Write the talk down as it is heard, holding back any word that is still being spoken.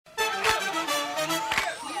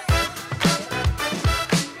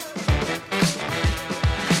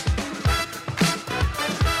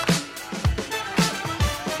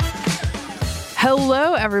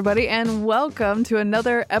Hello, everybody, and welcome to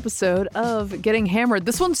another episode of Getting Hammered.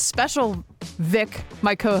 This one's special. Vic,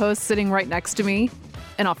 my co-host, sitting right next to me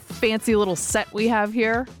in a fancy little set we have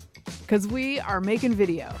here because we are making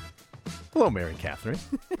video. Hello, Mary Catherine.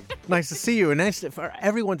 Nice to see you, and nice for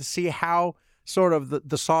everyone to see how sort of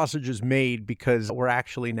the sausage is made, because we're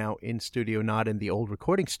actually now in studio, not in the old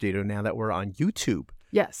recording studio, now that we're on YouTube.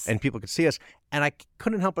 Yes. And people can see us. And I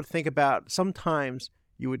couldn't help but think about sometimes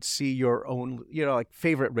you would see your own, like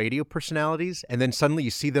favorite radio personalities, and then suddenly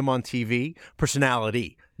you see them on TV.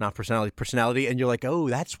 Personality, and you're like, oh,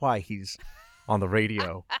 that's why he's on the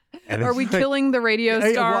radio. And are we killing the radio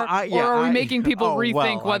star, or are we making people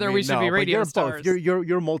rethink whether we should be radio stars? Both.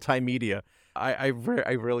 You're multimedia. I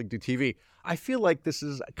really do TV. I feel like this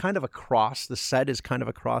is kind of a cross. The set is kind of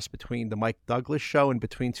a cross between the Mike Douglas show and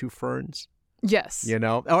Between Two Ferns. Yes.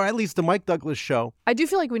 Or at least the Mike Douglas show. I do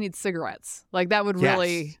feel like we need cigarettes. Like that would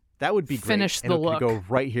really that would be finish great. the and look. It could go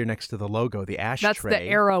right here next to the logo, the ashtray. That's the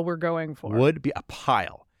era we're going for. Would be a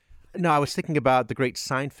pile. No, I was thinking about the great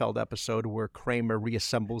Seinfeld episode where Kramer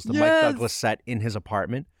reassembles the Mike Douglas set in his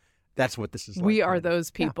apartment. That's what this is like. We are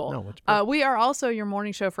those people. We are also your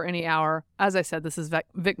morning show for any hour. As I said, this is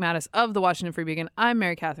Vic Mattis of the Washington Free Beacon. I'm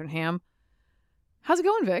Mary Catherine Ham. How's it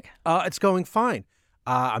going, Vic? It's going fine.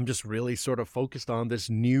 I'm just really sort of focused on this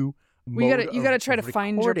new you got to try to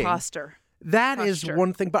find your posture. That is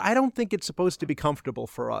one thing, but I don't think it's supposed to be comfortable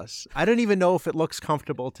for us. I don't even know if it looks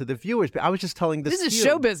comfortable to the viewers. But I was just telling this is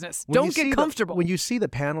show business. Don't get comfortable. When you see the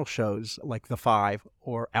panel shows like The Five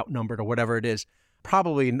or Outnumbered or whatever it is,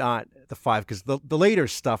 probably not The Five, because the later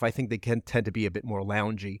stuff, I think they can tend to be a bit more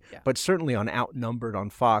loungy. Yeah. But certainly on Outnumbered on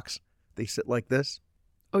Fox, they sit like this.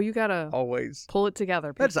 Oh, you got to always pull it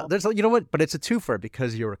together, people. There's you know what? But it's a twofer,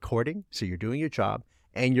 because you're recording, so you're doing your job,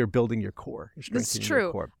 and you're building your core. It's true.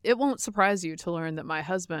 Your core. It won't surprise you to learn that my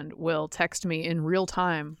husband will text me in real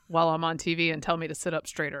time while I'm on TV and tell me to sit up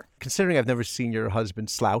straighter. Considering I've never seen your husband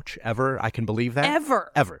slouch ever, I can believe that.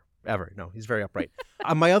 Ever. No, he's very upright.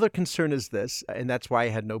 My other concern is this, and that's why I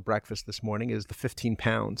had no breakfast this morning, is the 15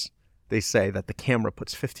 pounds. They say that the camera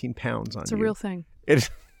puts 15 pounds on you. It's a real thing.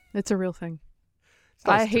 It's a real thing.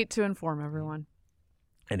 I hate to inform everyone.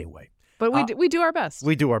 Anyway. But we do our best.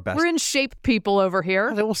 We do our best. We're in shape, people over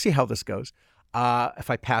here. We'll see how this goes. If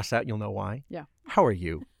I pass out, you'll know why. Yeah. How are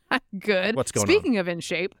you? Good. What's going on? Speaking of in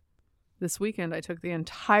shape, this weekend I took the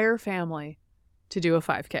entire family to do a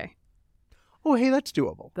 5K. Oh, hey, that's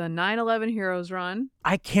doable. The 9/11 Heroes Run.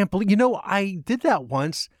 I can't believe, I did that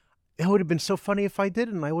once. It would have been so funny if I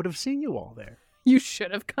didn't. I would have seen you all there. You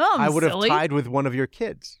should have come, I would silly. have tied with one of your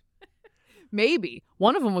kids. Maybe.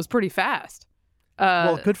 One of them was pretty fast.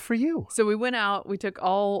 Well, good for you. So we went out. We took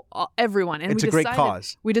everyone. And it's a great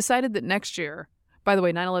cause. We decided that next year, by the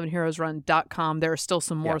way, 911heroesrun.com, there are still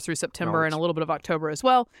some more through September and a little bit of October as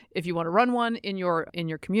well. If you want to run one in your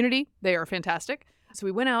community, they are fantastic. So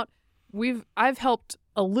we went out. I've helped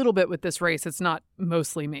a little bit with this race. It's not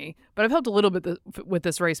mostly me, but I've helped a little bit with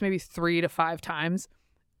this race, maybe 3 to 5 times.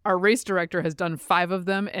 Our race director has done 5 of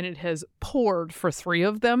them, and it has poured for 3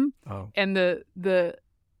 of them. Oh. And the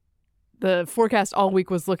forecast all week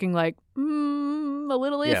was looking like a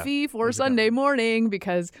little iffy for Sunday morning,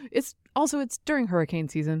 because it's during hurricane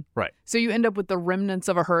season. Right. So you end up with the remnants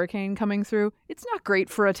of a hurricane coming through. It's not great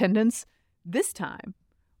for attendance. This time,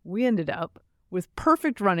 we ended up with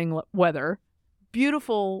perfect running weather,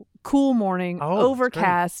 beautiful, cool morning,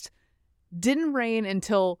 overcast, didn't rain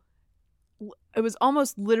until it was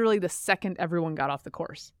almost literally the second everyone got off the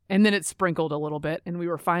course. And then it sprinkled a little bit, and we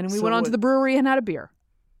were fine, and we went on to the brewery and had a beer.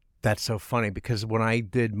 That's so funny, because when I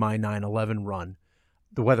did my 9/11 run,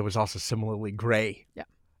 the weather was also similarly gray. Yeah.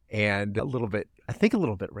 And a little bit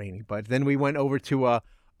rainy. But then we went over to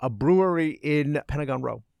a brewery in Pentagon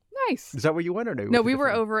Row. Nice. Is that where you went, or no? No, we were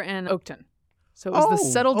over in Oakton. So it was the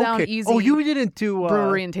settle down easy. Oh, you didn't do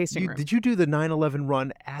brewery and tasting room. Did you do the 9/11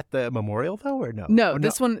 run at the memorial though, or no? No,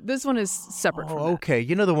 this one is separate from that. Okay.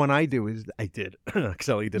 The one I did because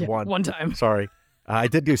I only did one time. Sorry. I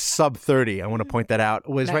did do sub 30. I want to point that out.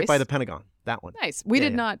 It was right by the Pentagon. That one. Nice. We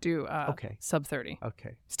did not do sub 30.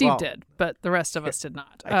 Okay. Steve did, but the rest of us did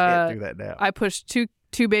not. I can't do that now. I pushed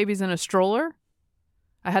two babies in a stroller.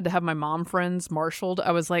 I had to have my mom friends marshaled.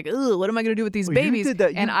 I was like, "Ugh, what am I going to do with these babies?"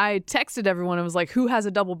 And I texted everyone and was like, "Who has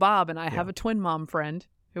a double bob?" And I have a twin mom friend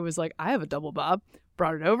who was like, "I have a double bob."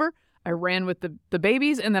 Brought it over. I ran with the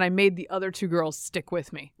babies, and then I made the other 2 girls stick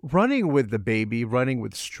with me. Running with the baby, running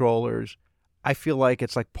with strollers, I feel like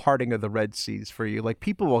it's like parting of the Red Seas for you. Like,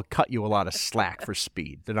 people will cut you a lot of slack for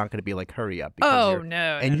speed. They're not going to be like, hurry up. No.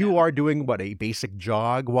 And you are doing, what, a basic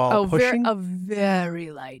jog while pushing? A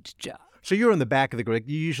very light jog. So you're in the back of the group.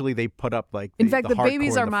 Usually they put up like in fact, the hardcore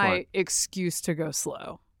babies in are the my front. excuse to go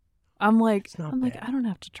slow. I'm like, bad. I don't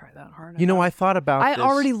have to try that hard. You know, I thought about I this.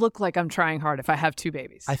 already look like I'm trying hard if I have 2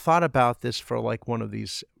 babies. I thought about this for like one of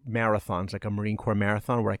these marathons, like a Marine Corps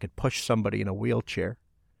marathon, where I could push somebody in a wheelchair,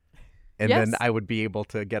 and then I would be able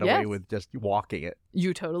to get away with just walking it.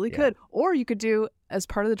 You totally could. Or you could do, as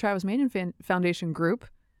part of the Travis Manion Foundation group,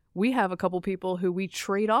 we have a couple people who we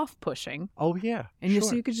trade off pushing. Oh, yeah. And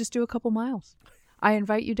so you could just do a couple miles. I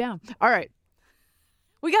invite you down. All right.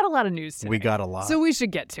 We got a lot of news today. We got a lot. So we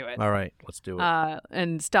should get to it. All right. Let's do it.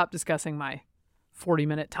 And stop discussing my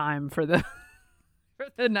 40-minute time for the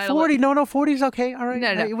 9/11. 40? No, 40 is okay. All right.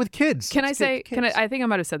 No. With kids. Can I say, I think I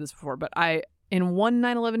might have said this before, but in one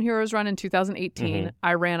 9/11 Heroes run in 2018,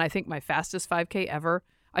 I ran, I think, my fastest 5K ever.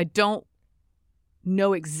 I don't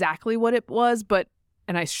know exactly what it was,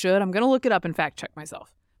 and I should. I'm going to look it up and fact check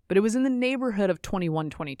myself. But it was in the neighborhood of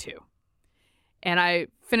 21, 22. And I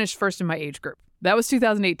finished first in my age group. That was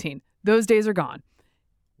 2018. Those days are gone.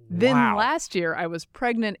 Then last year, I was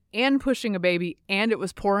pregnant and pushing a baby, and it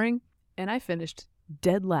was pouring, and I finished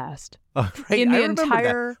dead last in the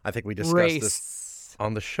entire I think we discussed race. This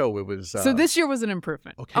on the show. It was so this year was an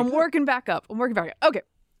improvement. Okay, I'm working back up. Okay,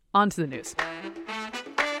 on to the news.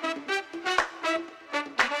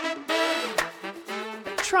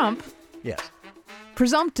 Trump,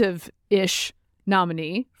 presumptive-ish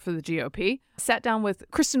nominee for the GOP, sat down with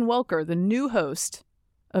Kristen Welker, the new host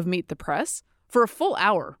of Meet the Press, for a full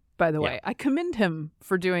hour, by the way. I commend him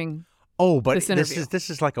for doing this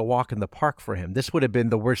is like a walk in the park for him. This would have been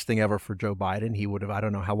the worst thing ever for Joe Biden. He would have, I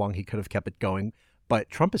don't know how long he could have kept it going, but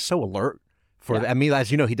Trump is so alert. I mean,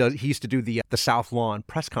 as you know, he used to do the South Lawn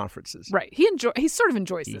press conferences. Right. He sort of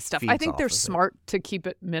enjoys this stuff. I think they're smart to keep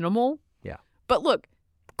it minimal. Yeah. But look,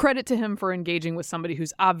 credit to him for engaging with somebody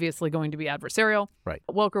who's obviously going to be adversarial. Right.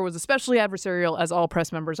 Welker was especially adversarial, as all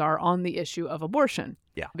press members are, on the issue of abortion.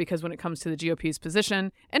 Yeah. Because when it comes to the GOP's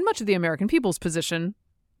position, and much of the American people's position,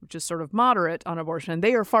 which is sort of moderate on abortion,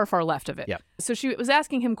 they are far, far left of it. Yeah. So she was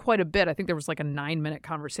asking him quite a bit. I think there was like a 9-minute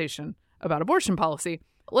conversation about abortion policy.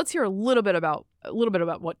 Let's hear a little bit about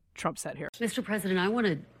what Trump said here. Mr. President, I want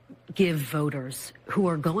to give voters who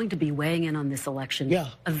are going to be weighing in on this election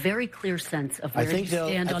a very clear sense of where you stand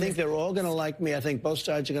on this. I think they're all going to like me. I think both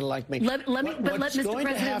sides are going to like me. What's going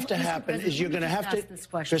to have to happen is you're going to have to...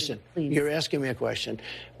 Listen, you're asking me a question.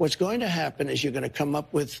 What's going to happen is you're going to come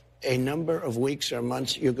up with a number of weeks or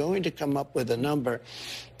months. You're going to come up with a number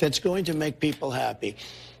that's going to make people happy,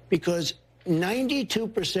 because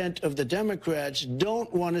 92% of the Democrats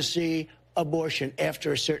don't want to see abortion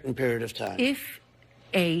after a certain period of time. If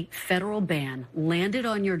a federal ban landed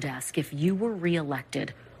on your desk, if you were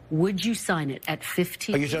reelected, would you sign it at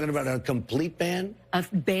 15 Are you talking about a complete ban? A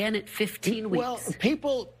ban at 15 weeks? Well,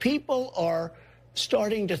 people are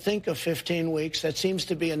starting to think of 15 weeks. That seems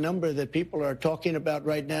to be a number that people are talking about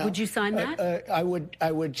right now. Would you sign that? I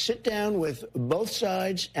would sit down with both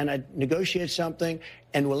sides and I'd negotiate something,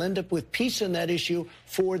 and we'll end up with peace on that issue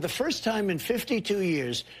for the first time in 52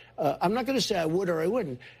 years. I'm not going to say I would or I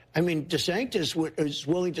wouldn't. I mean, DeSantis is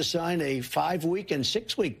willing to sign a 5-week and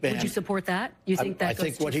 6-week ban. Would you support that? You think that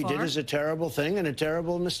goes too far? I think what he did is a terrible thing and a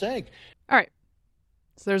terrible mistake. All right.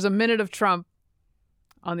 So there's a minute of Trump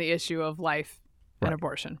on the issue of life and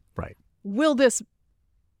abortion. Right. Will this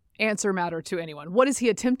answer matter to anyone? What is he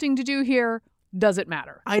attempting to do here? Does it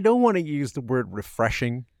matter? I don't want to use the word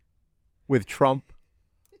refreshing with Trump,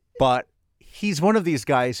 but he's one of these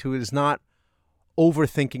guys who is not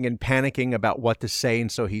overthinking and panicking about what to say,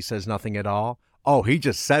 and so he says nothing at all. Oh, he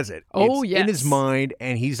just says it. It's in his mind,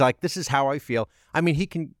 and he's like, this is how I feel. I mean, he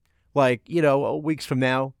can, weeks from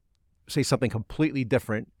now, say something completely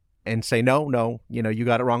different and say, no, you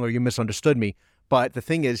got it wrong or you misunderstood me. But the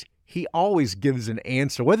thing is, he always gives an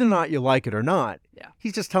answer, whether or not you like it or not. Yeah.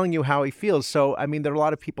 He's just telling you how he feels. So, I mean, there are a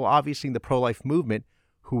lot of people, obviously, in the pro-life movement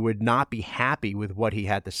who would not be happy with what he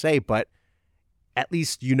had to say, but at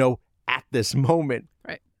least at this moment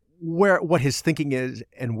what his thinking is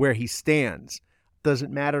and where he stands.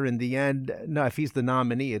 Doesn't matter in the end. No, if he's the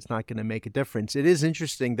nominee, it's not going to make a difference. It is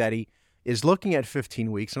interesting that he is looking at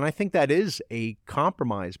 15 weeks, and I think that is a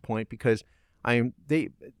compromise point, because they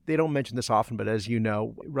don't mention this often, but as you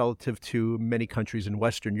know, relative to many countries in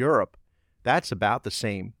Western Europe, that's about the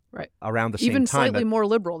same. Right. Around the same time. Even slightly more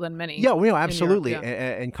liberal than many. Yeah, absolutely. Europe,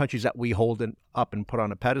 and countries that we hold up and put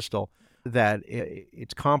on a pedestal, that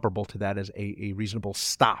it's comparable to that as a reasonable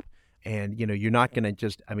stop. And, you're not going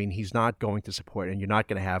to he's not going to support, and you're not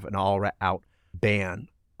going to have an all-out ban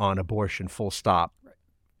on abortion, full stop,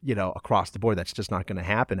 across the board. That's just not going to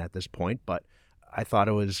happen at this point. But I thought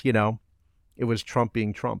it was, It was Trump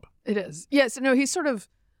being Trump. It is. Yes. No, he sort of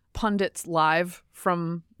pundits live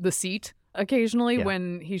from the seat occasionally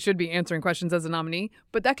when he should be answering questions as a nominee.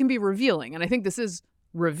 But that can be revealing. And I think this is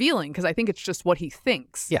revealing because I think it's just what he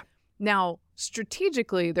thinks. Yeah. Now,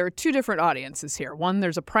 strategically, there are two different audiences here. One,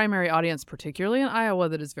 there's a primary audience, particularly in Iowa,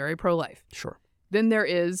 that is very pro-life. Sure. Then there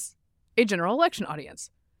is a general election audience,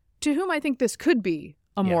 to whom I think this could be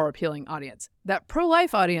a more appealing audience. That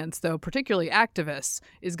pro-life audience, though, particularly activists,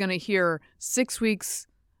 is going to hear 6 weeks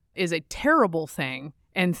is a terrible thing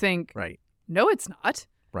and think, no, it's not.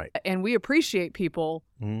 Right. And we appreciate people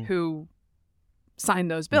who sign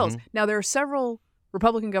those bills. Now, there are several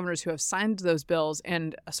Republican governors who have signed those bills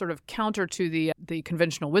and sort of counter to the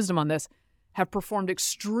conventional wisdom on this have performed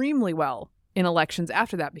extremely well in elections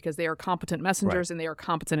after that because they are competent messengers and they are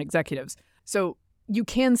competent executives. So you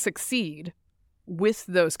can succeed with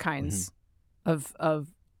those kinds of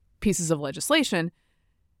pieces of legislation.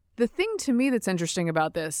 The thing to me that's interesting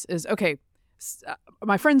about this is, okay,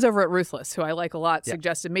 my friends over at Ruthless, who I like a lot,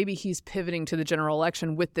 suggested maybe he's pivoting to the general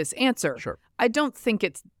election with this answer. Sure. I don't think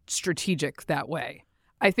it's strategic that way.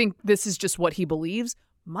 I think this is just what he believes.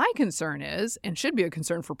 My concern is, and should be a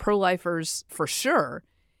concern for pro-lifers for sure,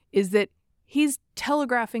 is that he's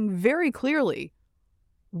telegraphing very clearly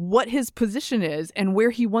what his position is and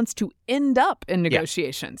where he wants to end up in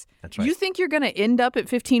negotiations. That's right. You think you're going to end up at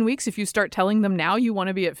 15 weeks if you start telling them now you want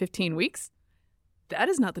to be at 15 weeks? That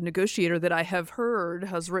is not the negotiator that I have heard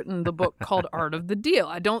has written the book called Art of the Deal.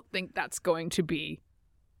 I don't think that's going to be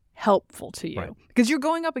helpful to you because you're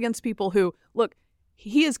going up against people who, look,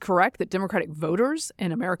 he is correct that Democratic voters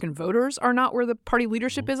and American voters are not where the party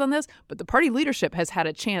leadership is on this, but the party leadership has had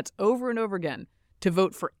a chance over and over again to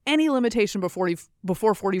vote for any limitation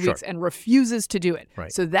before 40 weeks and refuses to do it.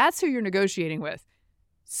 Right. So that's who you're negotiating with.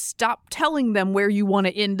 Stop telling them where you want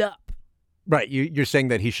to end up. Right. You're saying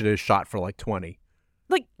that he should have shot for like 20.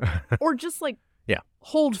 Like, or just like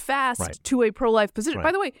hold fast to a pro-life position. Right.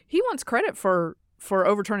 By the way, he wants credit for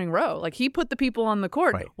overturning Roe. Like, he put the people on the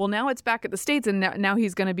court. Right. Well, now it's back at the states, and now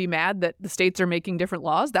he's going to be mad that the states are making different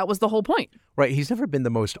laws. That was the whole point. Right. He's never been the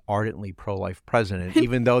most ardently pro-life president,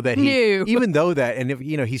 even though that and if,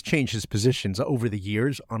 he's changed his positions over the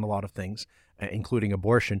years on a lot of things, including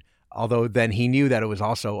abortion. Although then he knew that it was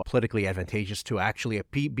also politically advantageous to actually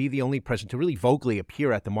be the only president to really vocally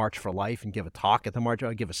appear at the March for Life and give a talk at the March,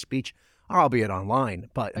 or give a speech, albeit online.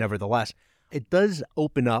 But nevertheless, it does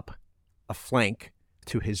open up a flank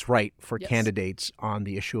to his right for candidates on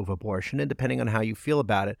the issue of abortion, and depending on how you feel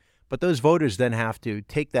about it. But those voters then have to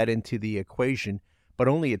take that into the equation. But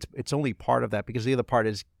it's only part of that, because the other part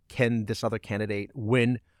is, can this other candidate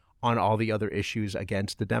win on all the other issues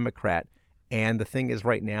against the Democrat? And the thing is,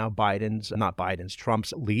 right now,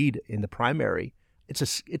 Trump's lead in the primary, it's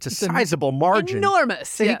a sizable margin. Enormous.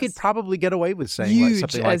 So he could probably get away with saying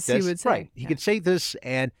something like this. He would say. Right. He could say this,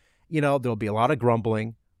 and, there'll be a lot of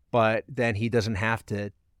grumbling, but then he doesn't have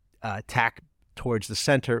to tack towards the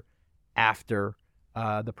center after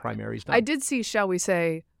the primary's done. I did see, shall we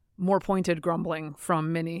say, more pointed grumbling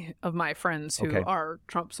from many of my friends who are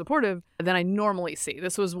Trump supportive than I normally see.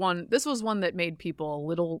 This was one that made people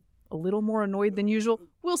a little more annoyed than usual.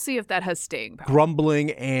 We'll see if that has staying power.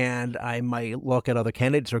 Grumbling, and I might look at other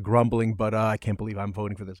candidates, or grumbling, but I can't believe I'm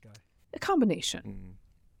voting for this guy. A combination.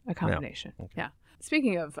 Yeah.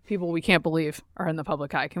 Speaking of people we can't believe are in the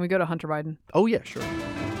public eye, can we go to Hunter Biden? Oh, yeah, sure.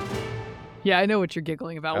 Yeah, I know what you're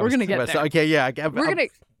giggling about. We're going to get there. Okay, yeah. We're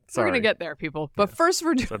going to get there, people. But first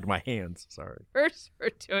we're doing... my hands, sorry. First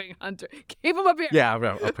we're doing Hunter. Keep him up here. Yeah,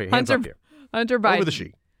 up here. Hands up here. Hunter Biden. Over the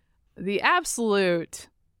sheet. The absolute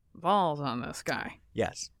balls on this guy.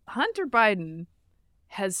 Yes. Hunter Biden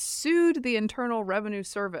has sued the Internal Revenue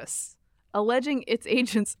Service, alleging its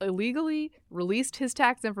agents illegally released his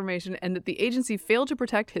tax information and that the agency failed to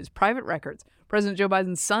protect his private records. President Joe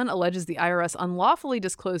Biden's son alleges the IRS unlawfully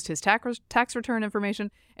disclosed his tax return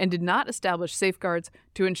information and did not establish safeguards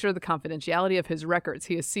to ensure the confidentiality of his records.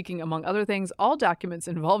 He is seeking, among other things, all documents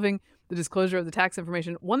involving the disclosure of the tax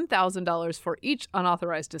information, $1,000 for each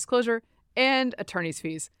unauthorized disclosure, and attorney's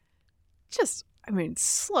fees. Just,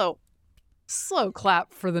 slow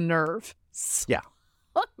clap for the nerve. Slow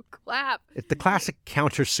clap. It's the classic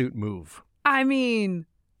countersuit move.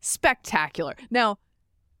 Spectacular. Now,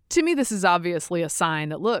 to me, this is obviously a sign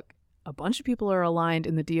that, look, a bunch of people are aligned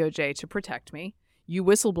in the DOJ to protect me. You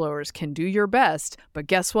whistleblowers can do your best, but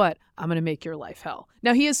guess what? I'm going to make your life hell.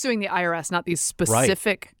 Now, he is suing the IRS, not these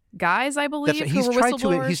specific guys, I believe, who were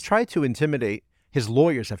whistleblowers. He's tried to intimidate. His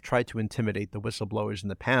lawyers have tried to intimidate the whistleblowers in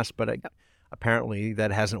the past, but apparently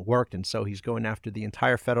that hasn't worked. And so he's going after the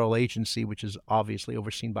entire federal agency, which is obviously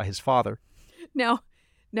overseen by his father. Now,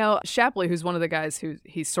 Now, Shapley, who's one of the guys who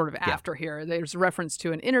he's sort of after here, there's reference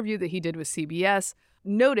to an interview that he did with CBS,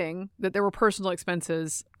 noting that there were personal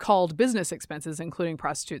expenses called business expenses, including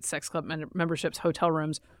prostitutes, sex club memberships, hotel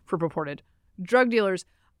rooms for purported drug dealers.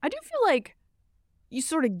 I do feel like you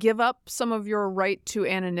sort of give up some of your right to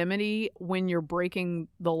anonymity when you're breaking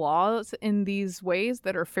the laws in these ways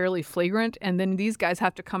that are fairly flagrant. And then these guys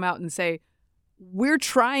have to come out and say, we're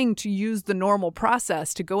trying to use the normal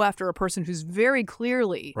process to go after a person who's very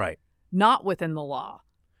clearly not within the law.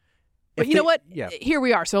 But you know what? Yeah. Here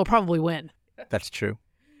we are, so he'll probably win. That's true.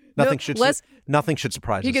 Nothing should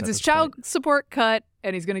surprise us. He gets his child support cut,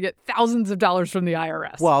 and he's going to get thousands of dollars from the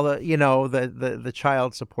IRS. Well, the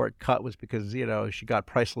child support cut was because she got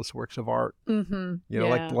priceless works of art.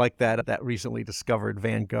 Mm-hmm. Like that recently discovered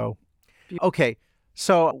Van Gogh. Okay,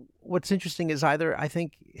 so what's interesting is I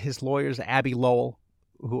think his lawyers, Abby Lowell,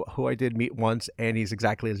 who I did meet once, and he's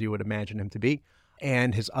exactly as you would imagine him to be,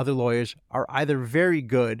 and his other lawyers are either very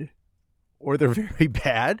good or they're very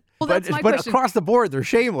bad. Well, that's my but question. Across the board, they're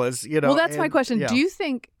shameless. Well, that's my question. Yeah. Do you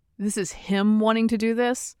think this is him wanting to do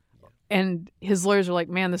this, and his lawyers are like,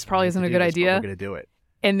 "Man, this probably isn't a good idea. We're going to do it,"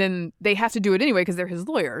 and then they have to do it anyway because they're his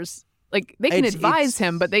lawyers. Like they can advise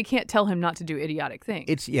him, but they can't tell him not to do idiotic things.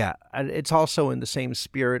 It's also in the same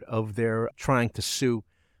spirit of their trying to sue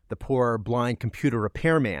the poor blind computer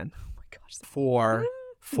repairman for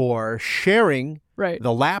sharing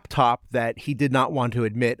the laptop that he did not want to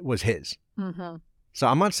admit was his. Mm-hmm. So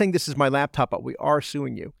I'm not saying this is my laptop, but we are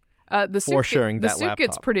suing you for sharing that laptop. The suit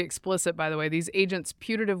gets pretty explicit, by the way. These agents'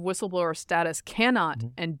 putative whistleblower status cannot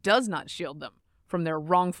and does not shield them from their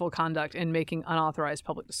wrongful conduct in making unauthorized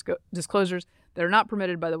public disclosures that are not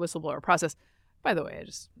permitted by the whistleblower process. By the way, I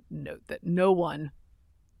just note that no one,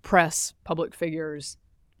 press, public figures,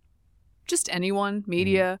 just anyone,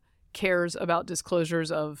 media, cares about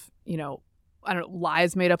disclosures of,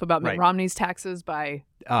 lies made up about Mitt Romney's taxes by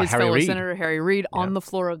his fellow Senator Harry Reid on the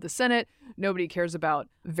floor of the Senate. Nobody cares about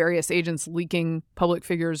various agents leaking public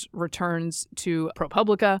figures' returns to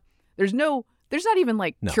ProPublica. There's not even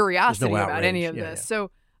curiosity about any of this.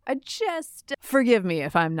 So I just, forgive me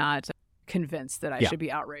if I'm not convinced that I should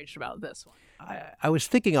be outraged about this one. I was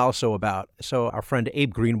thinking also about, our friend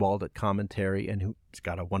Abe Greenwald at Commentary, and who's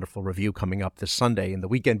got a wonderful review coming up this Sunday in the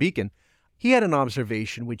Weekend Beacon, he had an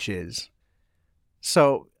observation, which is,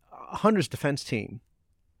 Hunter's defense team,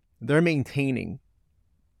 they're maintaining,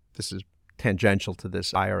 this is tangential to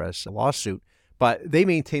this IRS lawsuit, but they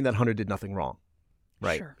maintain that Hunter did nothing wrong,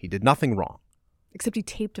 right? Sure. He did nothing wrong. Except he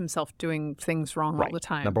taped himself doing things wrong all the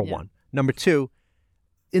time. Number one. Number two,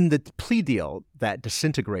 in the plea deal that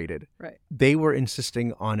disintegrated, they were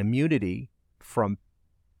insisting on immunity from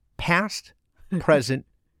past, present,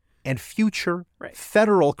 and future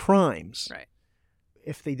federal crimes. Right.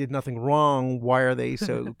 If they did nothing wrong, why are they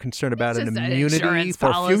so concerned about an immunity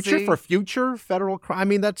for future federal crime? I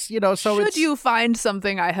mean, that's, so should you find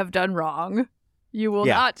something I have done wrong, you will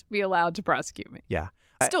not be allowed to prosecute me. Yeah.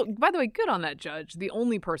 Still, by the way, good on that judge. The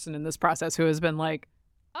only person in this process who has been like,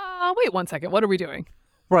 wait 1 second, what are we doing?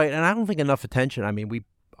 Right, and I don't think enough attention. I mean, we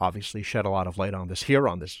obviously shed a lot of light on this here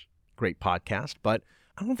on this great podcast, but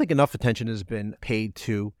I don't think enough attention has been paid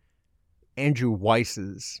to Andrew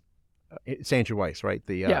Weiss's. It's Andrew Weiss, right?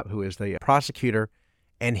 Who is the prosecutor,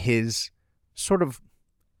 and his sort of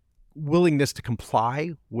willingness to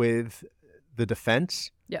comply with the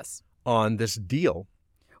defense. Yes. On this deal.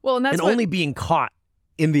 Well, and only being caught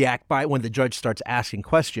in the act by when the judge starts asking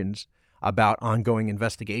questions about ongoing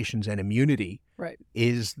investigations and immunity. Right.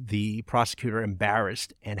 Is the prosecutor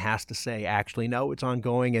embarrassed and has to say, actually, no, it's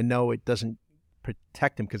ongoing, and no, it doesn't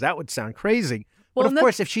protect him, because that would sound crazy. Well, but of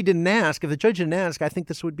course, if the judge didn't ask, I think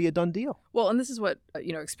this would be a done deal. Well, and this is what,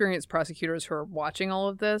 experienced prosecutors who are watching all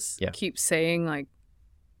of this keep saying, like,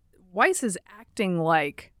 Weiss is acting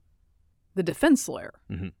like the defense lawyer,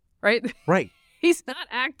 right? Right. He's not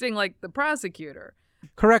acting like the prosecutor.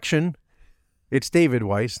 Correction. It's David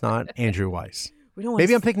Weiss, not Andrew Weiss.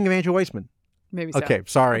 Maybe I'm thinking of Andrew Weissman. Maybe so. Okay,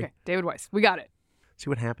 sorry. Okay, David Weiss. We got it. See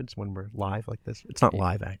what happens when we're live like this? It's not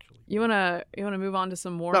live, actually. You wanna move on to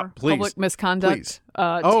some more public misconduct?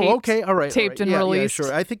 Please. Okay, all right. Taped and released. Yeah,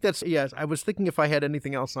 sure. I think that's I was thinking if I had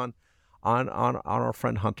anything else on our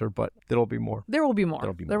friend Hunter, but there will be more. There will be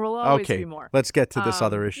more. There will always be more. Let's get to this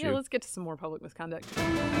other issue. Yeah, let's get to some more public misconduct.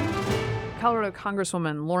 Colorado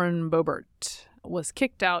Congresswoman Lauren Boebert was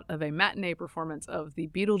kicked out of a matinee performance of the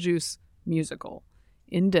Beetlejuice musical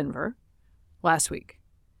in Denver last week,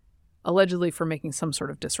 allegedly for making some sort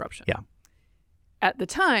of disruption. Yeah. At the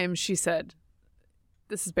time, she said,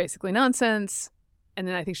 this is basically nonsense. And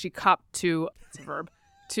then I think she copped to, it's a verb,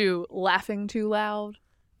 to laughing too loud.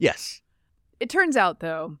 Yes. It turns out,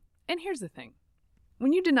 though, and here's the thing.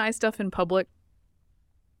 When you deny stuff in public,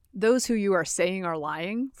 those who you are saying are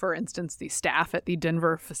lying, for instance, the staff at the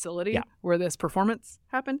Denver facility where this performance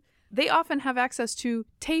happened, they often have access to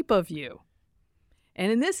tape of you.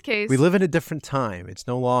 And in this case... We live in a different time. It's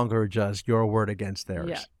no longer just your word against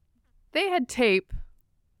theirs. Yeah. They had tape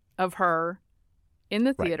of her in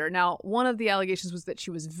the theater. Right. Now, one of the allegations was that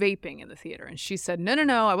she was vaping in the theater. And she said,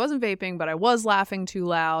 no, I wasn't vaping, but I was laughing too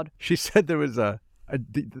loud. She said there was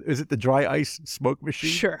is it the dry ice smoke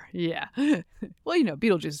machine? Sure, yeah. Well,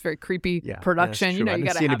 Beetlejuice is very creepy production. You got to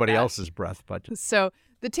have see anybody else's breath, but... So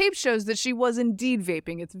the tape shows that she was indeed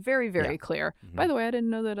vaping. It's very, very clear. Mm-hmm. By the way, I didn't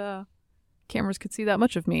know that cameras could see that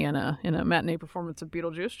much of me in a matinee performance of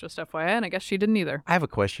Beetlejuice, just FYI, and I guess she didn't either. I have a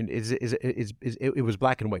question. It was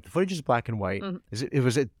black and white. The footage is black and white. Mm-hmm.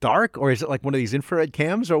 Was it dark, or is it like one of these infrared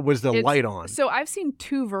cams, or was the light on? So I've seen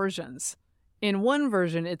two versions. In one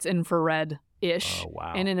version, it's infrared-ish. Oh,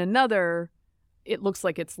 wow. And in another, it looks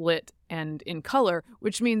like it's lit and in color,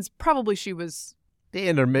 which means probably she was the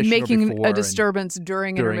intermission making a disturbance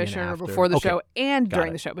during intermission or before the show and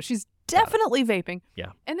during the show. But she's definitely vaping.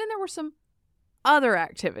 Yeah. And then there were some other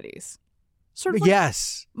activities. Sort of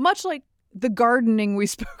much like the gardening we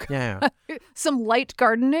spoke about. Some light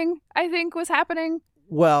gardening, I think, was happening.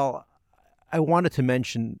 Well, I wanted to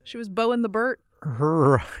mention... She was Bowen the Burt.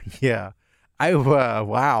 Wow.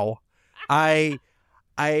 I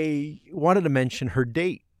wanted to mention her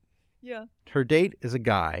date. Yeah. Her date is a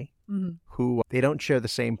guy who, they don't share the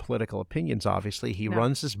same political opinions, obviously. He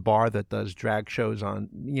runs this bar that does drag shows on,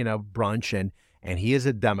 brunch, and he is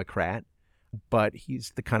a Democrat. But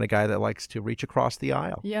he's the kind of guy that likes to reach across the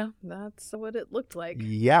aisle. Yeah, that's what it looked like.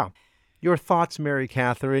 Yeah. Your thoughts, Mary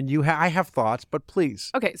Catherine? I have thoughts, but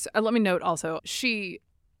please. Okay, so let me note also, she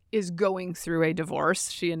is going through a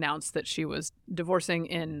divorce. She announced that she was divorcing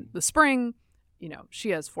in the spring. She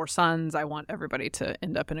has 4 sons. I want everybody to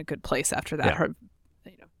end up in a good place after that.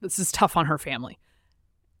 Yeah. This is tough on her family.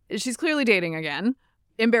 She's clearly dating again.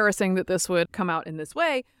 Embarrassing that this would come out in this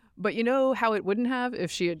way. But you know how it wouldn't have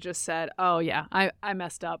if she had just said, oh, yeah, I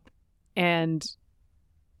messed up and,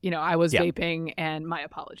 I was vaping and my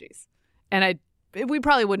apologies. And we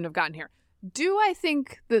probably wouldn't have gotten here. Do I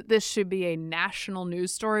think that this should be a national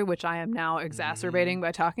news story, which I am now exacerbating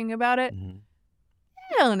by talking about it? Mm-hmm.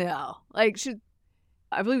 I don't know. I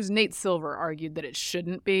believe it was Nate Silver argued that it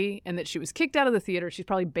shouldn't be and that she was kicked out of the theater. She's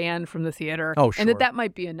probably banned from the theater. Oh, sure. And that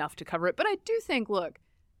might be enough to cover it. But I do think, look,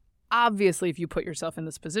 obviously, if you put yourself in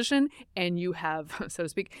this position and you have, so to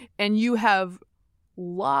speak, and you have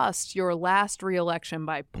lost your last reelection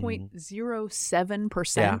by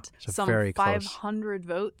 0.07%, some 500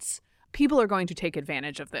 votes, people are going to take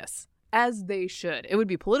advantage of this, as they should. It would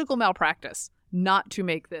be political malpractice not to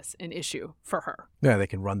make this an issue for her. Yeah, they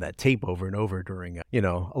can run that tape over and over during,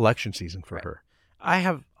 election season for her. I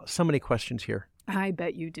have so many questions here. I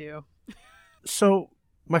bet you do. So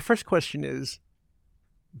my first question is,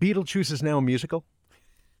 Beetlejuice is now a musical?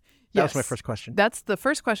 That was my first question. That's the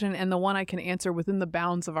first question and the one I can answer within the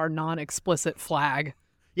bounds of our non-explicit flag.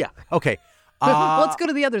 Yeah. Okay. Let's go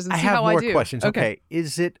to the others and see how I do. I have more questions. Okay.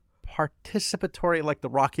 Is it participatory like the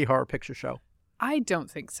Rocky Horror Picture Show? I don't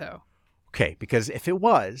think so. Okay. Because if it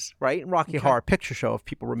was, right, in Rocky Horror Picture Show, if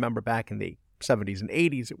people remember back in the 70s and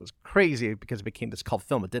 80s, it was crazy because it became this cult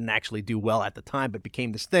film. It didn't actually do well at the time, but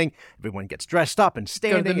became this thing. Everyone gets dressed up and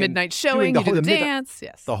standing. Go to the midnight showing, you do the dance.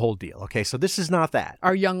 Yes. The whole deal. Okay, so this is not that.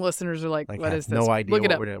 Our young listeners are like what is this? No idea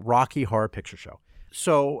what we're doing. Rocky Horror Picture Show.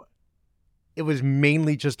 So it was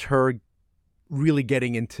mainly just her really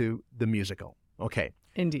getting into the musical. Okay.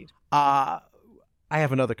 Indeed. I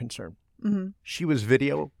have another concern. Mm-hmm. She was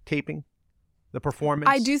videotaping the performance.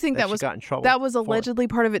 I do think that was got in trouble. That was allegedly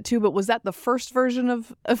part of it too. But was that the first version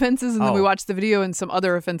of offenses, and then we watched the video, and some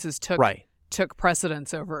other offenses took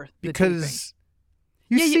precedence over the because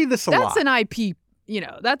taping. You see this a lot. That's an IP.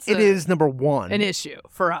 It is number one an issue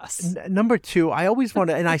for us. Number two, I always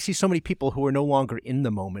want to, and I see so many people who are no longer in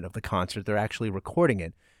the moment of the concert; they're actually recording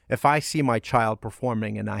it. If I see my child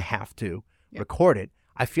performing and I have to record it,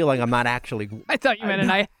 I feel like I'm not actually. I thought you meant,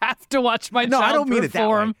 and I have to watch my child perform. No, I don't mean it that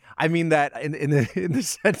way. I mean that in the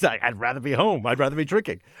sense that I'd rather be home. I'd rather be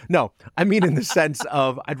drinking. No, I mean in the sense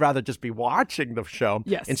of I'd rather just be watching the show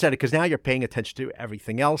instead of, because now you're paying attention to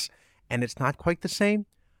everything else, and it's not quite the same.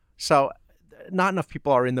 So, not enough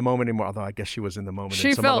people are in the moment anymore. Although I guess she was in the moment. She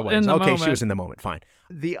in some felt other ways. in the moment. Okay, she was in the moment. Fine.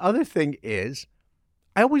 The other thing is,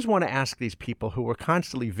 I always want to ask these people who are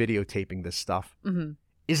constantly videotaping this stuff: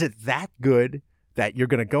 is it that good that you're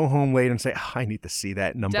going to go home late and say, I need to see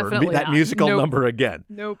that number, Definitely that not. musical number again?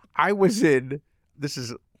 Nope. I was in, this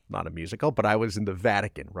is not a musical, but I was in the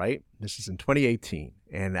Vatican, right? This is in 2018.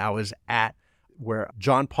 And I was at where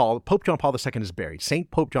Pope John Paul II is buried.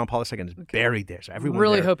 Saint Pope John Paul II is buried there. So everyone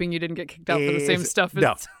really there hoping you didn't get kicked out for the same stuff.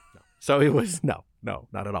 No. So it was, no,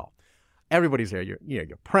 not at all. Everybody's there. You're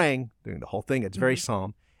praying, doing the whole thing. It's very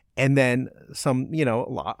solemn. And then some,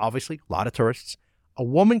 obviously a lot of tourists. A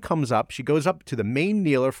woman comes up. She goes up to the main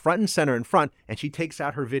kneeler, front and center in front, and she takes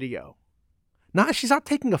out her video. She's not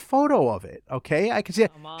taking a photo of it, okay? I can see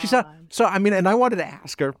it. She's not. So, and I wanted to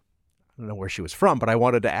ask her, I don't know where she was from, but I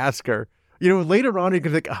wanted to ask her, later on, you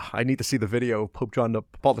can think, I need to see the video of Pope John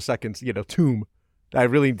Paul II's, tomb. I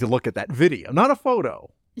really need to look at that video, not a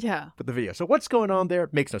photo. Yeah. But the video. So what's going on there?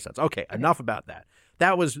 Makes no sense. Okay, enough about that.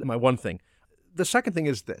 That was my one thing. The second thing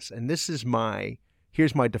is this, and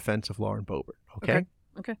here's my defense of Lauren Boebert, okay?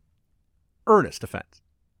 Okay. Earnest defense.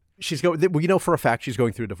 We know for a fact she's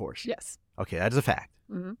going through a divorce. Yes. Okay, that is a fact.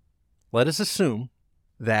 Mm-hmm. Let us assume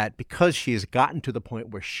that because she has gotten to the point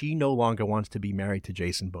where she no longer wants to be married to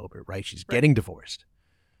Jason Boebert, right? She's getting divorced.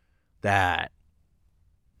 That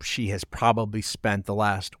she has probably spent the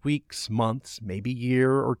last weeks, months, maybe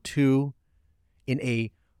year or two in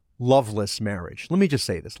a loveless marriage. Let me just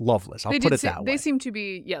say this, loveless. I'll put it that way. They seem to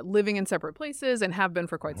be, living in separate places and have been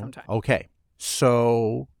for quite some time. Okay.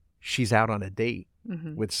 So she's out on a date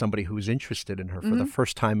with somebody who's interested in her for the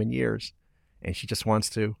first time in years. And she just wants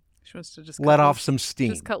to just let off some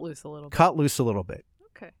steam. Just cut loose a little bit. Cut loose a little bit.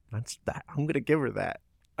 Okay. That's that. I'm going to give her that.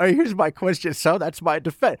 All right, here's my question. So that's my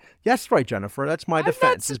defense. Yes, right, Jennifer. That's my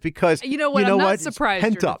defense. Is because I'm not surprised.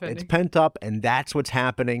 It's pent up. It's pent up, and that's what's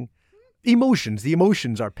happening. Emotions. The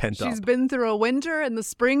emotions are pent up. She's been through a winter, and the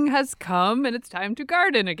spring has come, and it's time to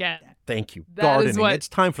garden again. Thank you. Gardening. It's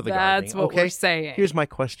time for the gardening. That's what we're saying. Here's my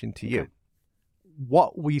question to you.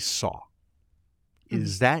 What we saw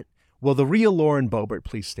is that, well, the real Lauren Boebert,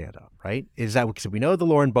 please stand up, right? Is that because we know the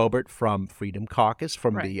Lauren Boebert from Freedom Caucus,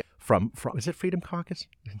 from is it Freedom Caucus?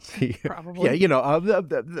 Probably. Yeah,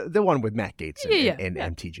 the one with Matt Gaetz and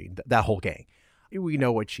MTG, that whole gang. We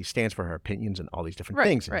know what she stands for, her opinions and all these different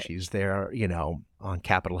things. And she's there, on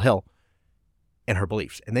Capitol Hill and her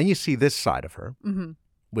beliefs. And then you see this side of her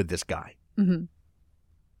with this guy. Mm-hmm.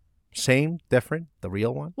 Same, different, the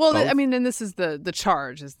real one? Well, and this is the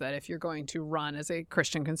charge, is that if you're going to run as a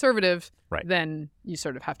Christian conservative, then you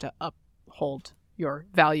sort of have to uphold your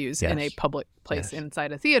values in a public place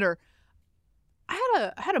inside a theater.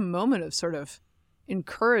 I had a moment of sort of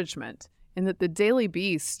encouragement in that the Daily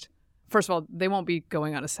Beast, first of all, they won't be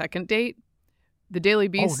going on a second date. The Daily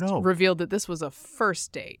Beast revealed that this was a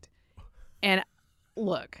first date. And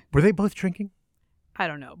look. Were they both drinking? I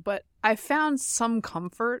don't know. But I found some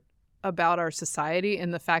comfort about our society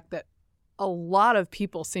in the fact that a lot of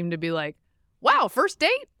people seem to be like, wow, first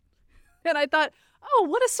date? And I thought, oh,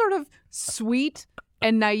 what a sort of sweet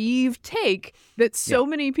and naive take that so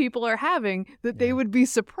many people are having that they would be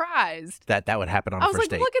surprised. That would happen on a first date. I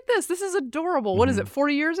was like, look at this. This is adorable. What is it,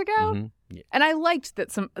 40 years ago? Yeah. And I liked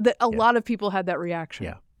that a lot of people had that reaction.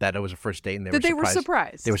 Yeah, that it was a first date and they were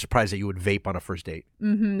surprised. They were surprised that you would vape on a first date.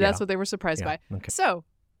 That's what they were surprised by. Okay. So,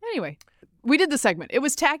 anyway, we did the segment. It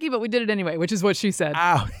was tacky, but we did it anyway, which is what she said.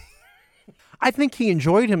 Ow. I think he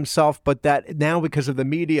enjoyed himself, but that now because of the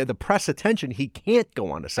media, the press attention, he can't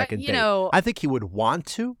go on a second date. I think he would want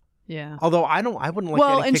to. Yeah. Although I wouldn't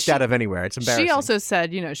like getting kicked out of anywhere. It's embarrassing. She also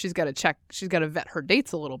said, she's got to vet her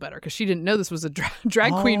dates a little better because she didn't know this was a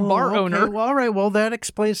drag queen bar owner. Well, all right. Well, that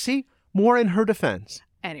explains. See, more in her defense.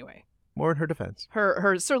 Anyway. More in her defense.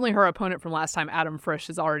 Certainly her opponent from last time, Adam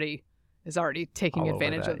Frisch, is already taking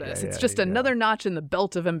advantage of this. It's just another notch in the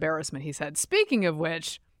belt of embarrassment, he said. Speaking of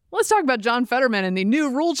which, let's talk about John Fetterman and the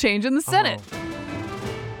new rule change in the Senate.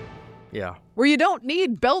 Yeah. Where you don't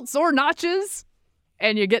need belts or notches,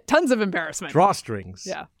 and you get tons of embarrassment. Drawstrings.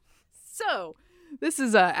 Yeah. So, this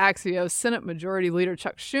is Axios Senate Majority Leader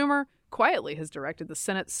Chuck Schumer quietly has directed the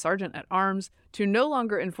Senate's Sergeant-at-Arms to no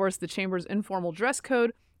longer enforce the chamber's informal dress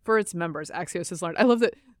code for its members. Axios has learned. I love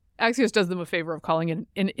that Axios does them a favor of calling it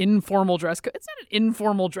an informal dress code. It's not an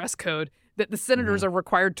informal dress code that the senators are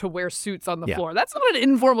required to wear suits on the floor. That's not an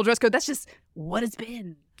informal dress code. That's just what it's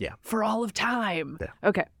been for all of time. Yeah.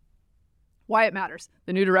 Okay. Why it matters.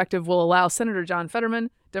 The new directive will allow Senator John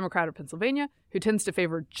Fetterman, Democrat of Pennsylvania, who tends to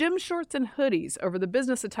favor gym shorts and hoodies over the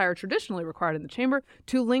business attire traditionally required in the chamber,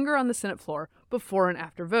 to linger on the Senate floor before and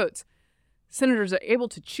after votes. Senators are able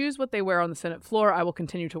to choose what they wear on the Senate floor. I will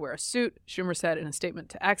continue to wear a suit, Schumer said in a statement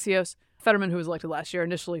to Axios. Fetterman, who was elected last year,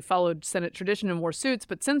 initially followed Senate tradition and wore suits,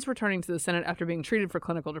 but since returning to the Senate after being treated for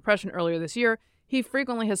clinical depression earlier this year, he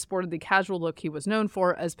frequently has sported the casual look he was known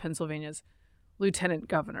for as Pennsylvania's lieutenant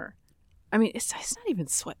governor. I mean, it's not even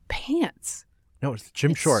sweatpants. No, it's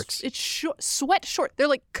gym shorts. It's sweat short. They're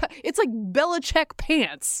like, it's like Belichick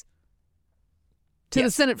pants to the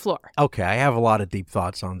Senate floor. Okay, I have a lot of deep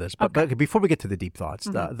thoughts on this. But before we get to the deep thoughts,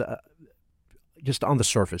 just on the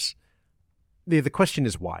surface, the question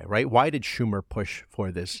is why, right? Why did Schumer push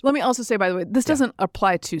for this? Let me also say, by the way, this doesn't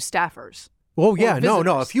apply to staffers. Oh, yeah,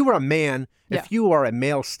 no. If you were a man, if you are a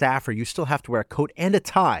male staffer, you still have to wear a coat and a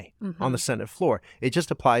tie on the Senate floor. It just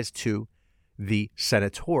applies to the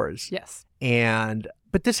senators. Yes.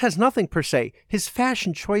 But this has nothing per se. His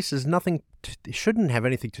fashion choices shouldn't have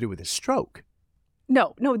anything to do with his stroke.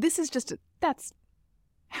 No, this is just that's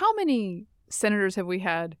how many senators have we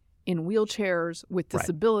had in wheelchairs with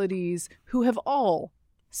disabilities who have all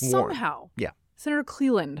somehow, Senator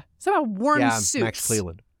Cleland, somehow worn suits. Max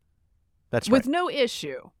Cleland. That's right. With no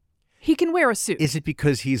issue. He can wear a suit. Is it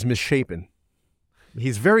because he's misshapen?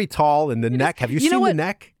 He's very tall in the neck. Have you seen the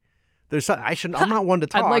neck? I'm not one to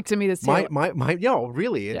talk. I'd like to meet his tailor.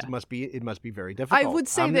 Really, it must be very difficult. I would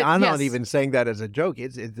say I'm not even saying that as a joke.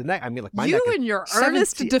 It's the neck. I mean, like my neck. You and your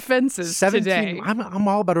earnest defenses 17, today. I'm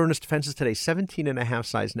all about earnest defenses today. 17 and a half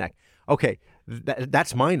size neck. Okay,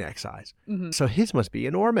 that's my neck size. Mm-hmm. So his must be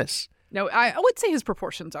enormous. No, I would say his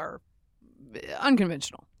proportions are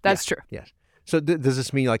unconventional. That's true. Yes. So does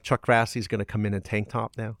this mean like Chuck Grassley's going to come in a tank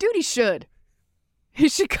top now? Dude, he should. He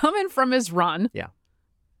should come in from his run. Yeah.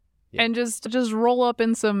 And just roll up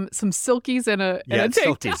in some silkies and a tank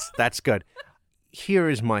silkies. That's good. Here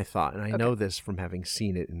is my thought, and I know this from having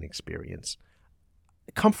seen it in experience.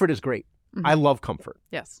 Comfort is great. Mm-hmm. I love comfort.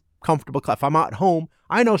 Yes. Comfortable. If I'm at home,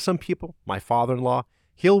 I know some people, my father-in-law,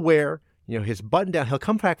 he'll wear, his button down. He'll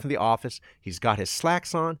come back from the office. He's got his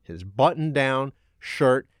slacks on, his button down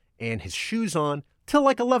shirt, and his shoes on till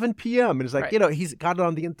like 11 p.m. And it's like, he's got it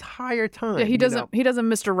on the entire time. Yeah, he doesn't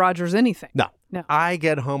Mr. Rogers anything. No. I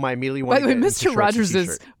get home, I immediately want to get Mr.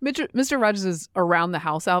 Mr. Rogers' around the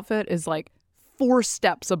house outfit is like 4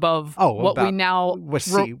 steps above what we now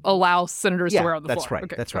allow senators to wear on the floor. That's right.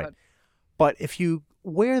 Okay, that's right. But if you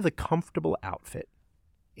wear the comfortable outfit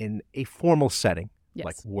in a formal setting,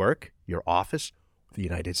 like work, your office, the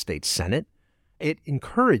United States Senate, it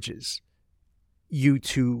encourages you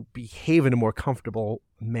to behave in a more comfortable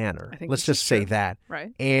manner. Let's just say that.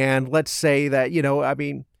 Right. And let's say that,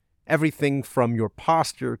 everything from your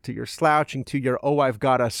posture to your slouching to your, I've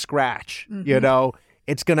got a scratch,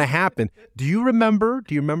 it's going to happen. Do you remember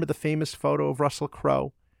the famous photo of Russell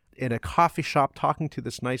Crowe in a coffee shop talking to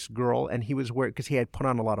this nice girl, and he was wearing, because he had put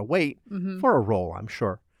on a lot of weight for a role, I'm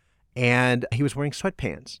sure, and he was wearing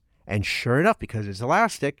sweatpants. And sure enough, because it's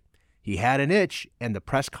elastic, he had an itch, and the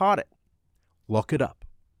press caught it. Look it up.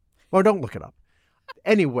 Or don't look it up.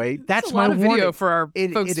 Anyway, that's my warning. Video for our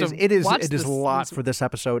folks to watch It is a lot for this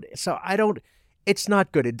episode. So it's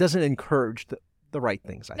not good. It doesn't encourage the right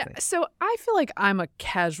things, I think. So I feel like I'm a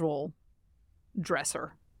casual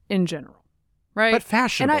dresser in general, right? But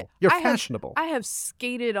fashionable. You're fashionable. I have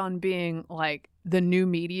skated on being like the new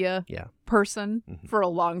media person for a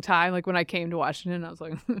long time. Like when I came to Washington, I was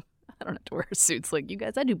like, I don't have to wear suits like you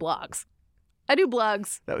guys. I do blogs.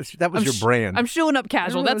 That was your brand. I'm showing up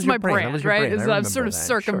casual. That's my brand, right? I'm sort of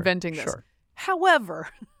circumventing this. Sure. However,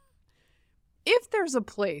 if there's a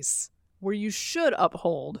place where you should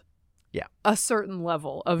uphold a certain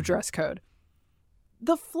level of dress code,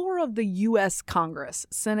 the floor of the U.S. Congress,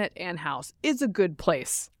 Senate, and House is a good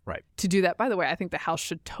place to do that. By the way, I think the House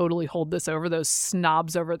should totally hold this over those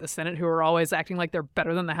snobs over at the Senate who are always acting like they're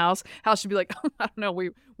better than the House. House should be like, I don't know,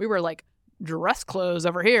 we were like dress clothes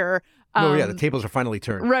over here. The tables are finally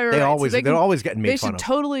turned. Right. They're always getting made fun of. They should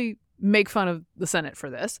totally make fun of the Senate for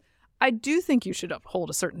this. I do think you should uphold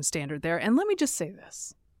a certain standard there. And let me just say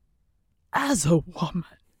this. As a woman,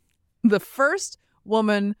 the first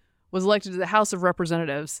woman was elected to the House of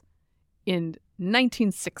Representatives in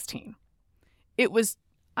 1916. It was,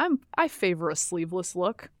 I favor a sleeveless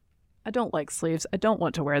look. I don't like sleeves. I don't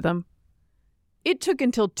want to wear them. It took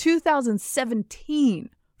until 2017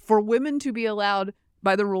 for women to be allowed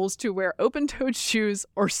by the rules to wear open-toed shoes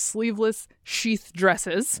or sleeveless sheath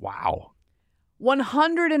dresses. Wow.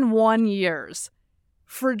 101 years.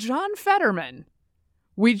 For John Fetterman,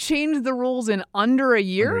 we changed the rules in under a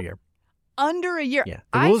year? Under a year. Yeah.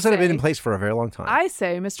 The rules that have been in place for a very long time. I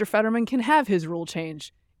say Mr. Fetterman can have his rule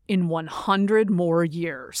change in 100 more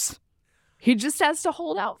years. He just has to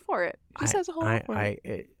hold out for it.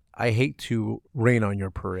 I hate to rain on your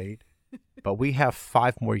parade. But we have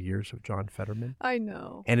 5 more years of John Fetterman. I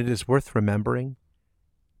know. And it is worth remembering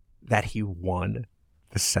that he won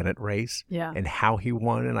the Senate race and how he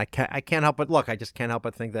won. And I can't help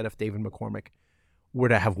but think that if David McCormick were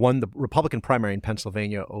to have won the Republican primary in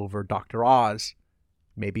Pennsylvania over Dr. Oz,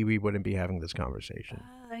 maybe we wouldn't be having this conversation.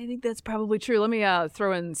 I think that's probably true. Let me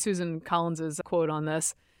throw in Susan Collins's quote on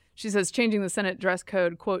this. She says, changing the Senate dress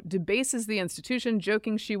code, quote, debases the institution,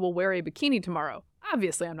 joking she will wear a bikini tomorrow.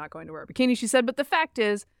 Obviously, I'm not going to wear a bikini, she said, but the fact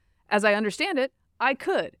is, as I understand it, I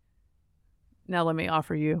could. Now let me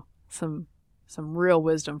offer you some real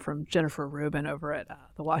wisdom from Jennifer Rubin over at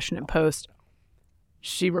the Washington Post.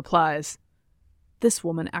 She replies, this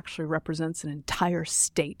woman actually represents an entire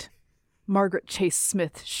state. Margaret Chase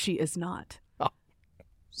Smith, she is not. Oh.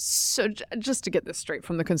 So just to get this straight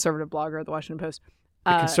from the conservative blogger at the Washington Post.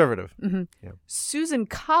 The conservative. Mm-hmm. Yeah. Susan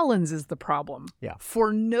Collins is the problem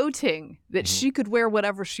for noting that she could wear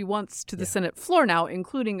whatever she wants to the Senate floor now,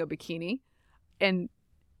 including a bikini. And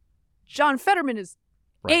John Fetterman is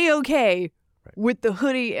A-OK with the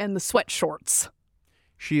hoodie and the sweat shorts.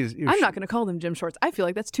 I'm not going to call them gym shorts. I feel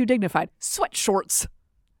like that's too dignified. Sweat shorts.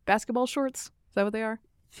 Basketball shorts? Is that what they are?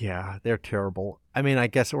 Yeah, they're terrible. I mean, I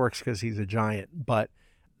guess it works because he's a giant. But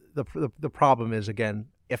the problem is, again,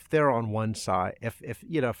 if they're on one side, if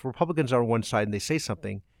Republicans are on one side and they say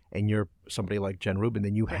something and you're somebody like Jen Rubin,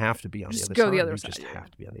 then you have to be on the other side. Just go the other side. You just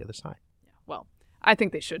have to be on the other side. Yeah. Well, I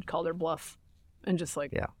think they should call their bluff and just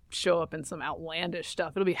show up in some outlandish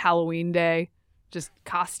stuff. It'll be Halloween day, just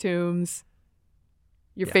costumes,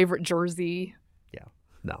 your favorite jersey. Yeah.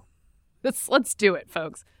 No. Let's do it,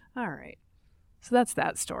 folks. All right. So that's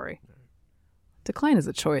that story. Decline is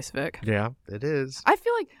a choice, Vic. Yeah, it is. I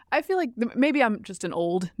feel like maybe I'm just an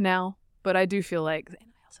old now, but I do feel like, and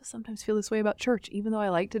I also sometimes feel this way about church. Even though I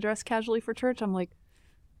like to dress casually for church, I'm like,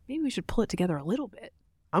 maybe we should pull it together a little bit.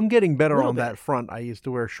 I'm getting better on that front. I used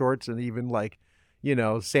to wear shorts and even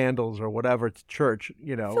sandals or whatever to church,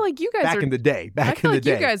 I feel like you guys back in the day. I feel like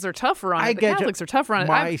you guys are tougher on it. The Catholics are tougher on it.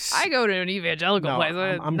 I go to an evangelical place,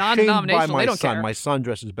 I'm non-denominational. By they don't son. care. My son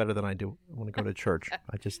dresses better than I do when I go to church.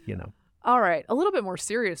 I just, All right, a little bit more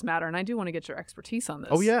serious matter, and I do want to get your expertise on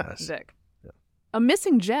this. Oh, yes. Vic. Yeah. A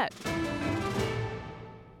missing jet.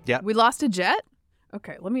 Yeah. We lost a jet?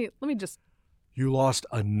 Okay, let me just... You lost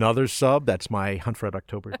another sub? That's my Hunt for Red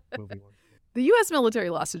October movie one. The U.S. military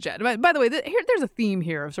lost a jet. By the way, there's a theme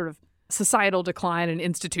here of sort of societal decline and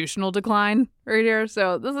institutional decline right here.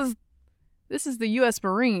 So this is the U.S.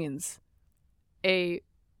 Marines. An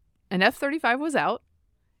F-35 was out.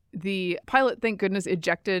 The pilot, thank goodness,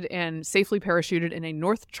 ejected and safely parachuted in a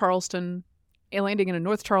landing in a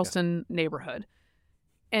North Charleston neighborhood.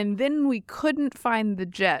 And then we couldn't find the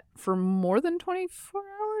jet for more than 24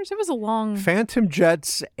 hours. It was a long... Phantom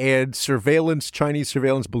jets and Chinese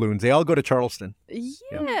surveillance balloons, they all go to Charleston.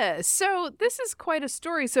 Yeah. So this is quite a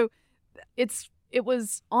story. So it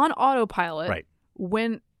was on autopilot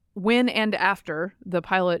when and after the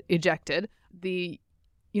pilot ejected. The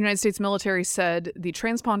United States military said the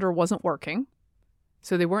transponder wasn't working,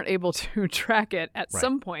 so they weren't able to track it at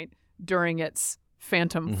some point during its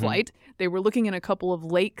phantom flight. They were looking in a couple of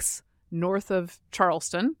lakes north of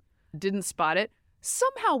Charleston, didn't spot it.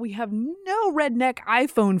 Somehow we have no redneck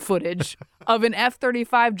iPhone footage of an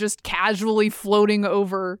F-35 just casually floating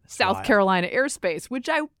over South Carolina airspace, which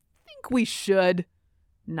I think we should.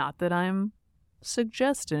 Not that I'm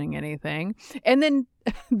suggesting anything. And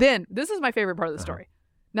then this is my favorite part of the story.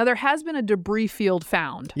 Now, there has been a debris field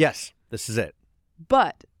found. Yes, this is it.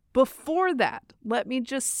 But before that, let me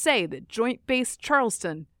just say that Joint Base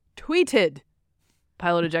Charleston tweeted,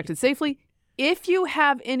 pilot ejected safely. If you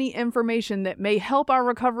have any information that may help our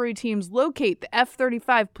recovery teams locate the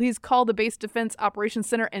F-35, please call the Base Defense Operations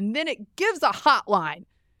Center. And then it gives a hotline.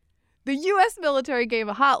 The U.S. military gave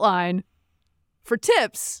a hotline for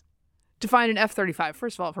tips to find an F-35.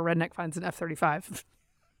 First of all, if a redneck finds an F-35,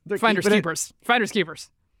 finders keepers.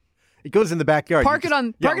 It goes in the backyard. Park it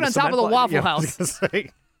on top of the Waffle House.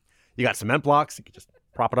 You got cement blocks. You can just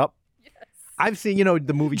prop it up. Yes. I've seen,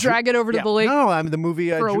 the movie. Drag it over to the lake. No, I mean the movie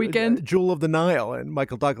for a weekend. Jewel of the Nile, and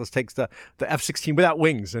Michael Douglas takes the F-16 without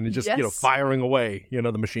wings and just firing away, the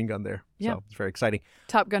machine gun there. Yeah. So it's very exciting.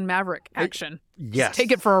 Top Gun Maverick action. Yes. Just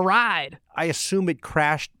take it for a ride. I assume it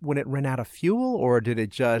crashed when it ran out of fuel, or did it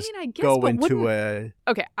just go into a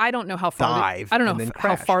Okay, I don't know how far dive? I don't know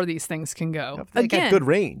how far these things can go. They get good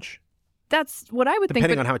range. That's what I would think.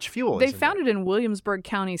 Depending on how much fuel they found it in Williamsburg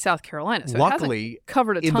County, South Carolina. So luckily, it hasn't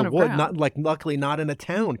covered a ton of ground. Luckily, not in a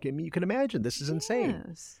town. You can imagine this is insane.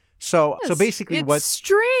 Yes. So basically, it's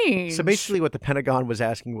strange. So basically, what the Pentagon was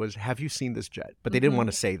asking was, "Have you seen this jet?" But they didn't want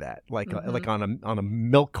to say that, like on a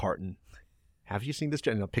milk carton. Have you seen this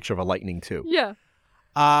jet? And a picture of a Lightning too. Yeah.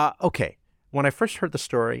 Okay. When I first heard the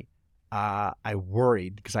story, I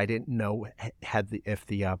worried because I didn't know if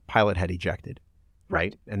the pilot had ejected.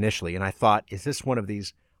 Right, initially. And I thought, is this one of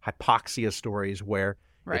these hypoxia stories where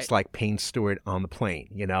Right. It's like Payne Stewart on the plane,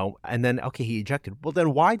 And then, okay, he ejected. Well,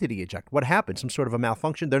 then why did he eject? What happened? Some sort of a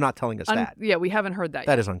malfunction? They're not telling us that. Yeah, we haven't heard that yet.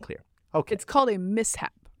 That is unclear. Okay. It's called a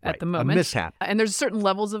mishap at the moment. A mishap. And there's certain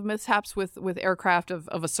levels of mishaps with aircraft of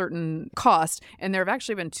a certain cost. And there have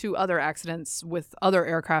actually been 2 other accidents with other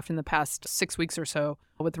aircraft in the past 6 weeks or so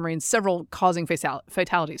with the Marines, several causing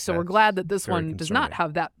fatalities. So we're glad that this one does not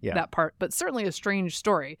have that part, but certainly a strange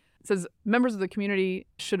story. It says members of the community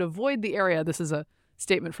should avoid the area. This is a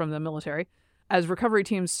statement from the military. As recovery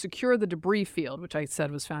teams secure the debris field, which I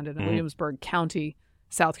said was found in Williamsburg County,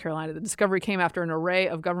 South Carolina. The discovery came after an array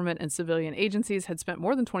of government and civilian agencies had spent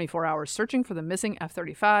more than 24 hours searching for the missing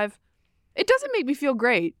F-35. It doesn't make me feel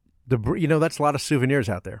great. That's a lot of souvenirs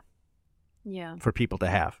out there. Yeah. For people to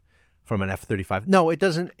have from an F-35. No, it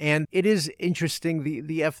doesn't. And it is interesting.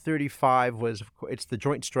 The F-35 it's the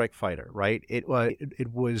Joint Strike Fighter, right? There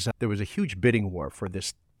was a huge bidding war for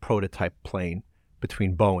this prototype plane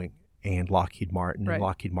between Boeing and Lockheed Martin, and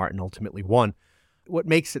Lockheed Martin ultimately won. What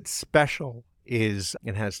makes it special is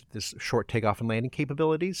it has this short takeoff and landing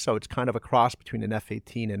capabilities, so it's kind of a cross between an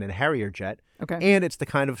F-18 and a Harrier jet. Okay. And it's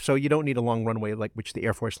so you don't need a long runway which the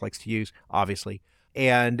Air Force likes to use, obviously.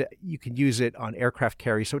 And you can use it on aircraft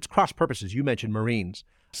carriers, so it's cross purposes. You mentioned Marines.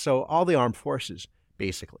 So all the armed forces,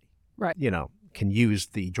 basically, can use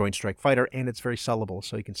the Joint Strike Fighter, and it's very sellable,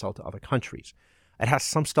 so you can sell to other countries. It has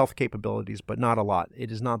some stealth capabilities, but not a lot.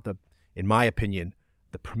 It is not in my opinion,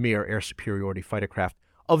 the premier air superiority fighter craft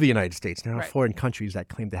of the United States. There are foreign countries that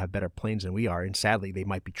claim to have better planes than we are, and sadly, they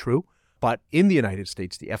might be true. But in the United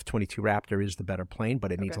States, the F-22 Raptor is the better plane,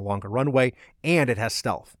 but it needs a longer runway, and it has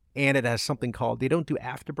stealth. And it has something called, they don't do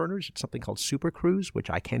afterburners, it's something called Super Cruise, which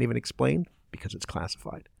I can't even explain because it's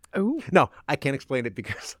classified. Oh. No, I can't explain it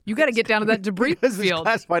because you got to get down to that debris field. It's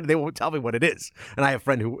classified, they won't tell me what it is. And I have a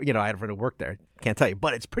friend who, worked there. Can't tell you,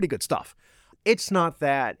 but it's pretty good stuff. It's not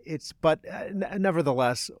that. But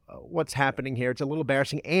nevertheless, what's happening here, it's a little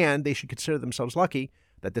embarrassing, and they should consider themselves lucky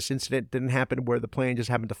that this incident didn't happen where the plane just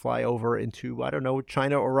happened to fly over into, I don't know,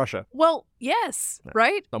 China or Russia. Well, yes,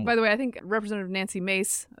 right? By the way, I think Representative Nancy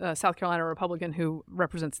Mace, South Carolina Republican who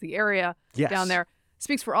represents the area down there,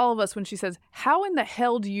 speaks for all of us when she says, how in the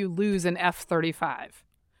hell do you lose an F-35?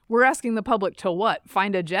 We're asking the public to what?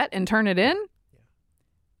 Find a jet and turn it in?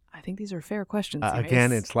 I think these are fair questions.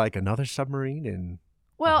 Again, it's like another submarine in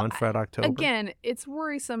Hunt for Red October. Again, it's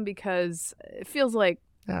worrisome because it feels like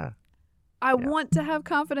I want to have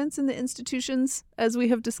confidence in the institutions, as we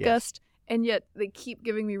have discussed, and yet they keep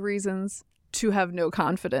giving me reasons to have no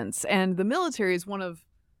confidence. And the military is one of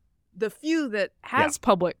the few that has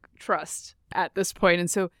public trust at this point. And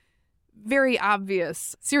so very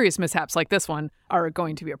obvious, serious mishaps like this one are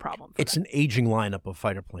going to be a problem. It's an aging lineup of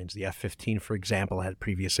fighter planes. The F-15, for example, had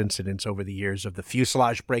previous incidents over the years of the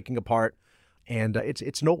fuselage breaking apart. And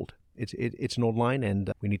it's an old line,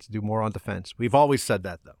 and we need to do more on defense. We've always said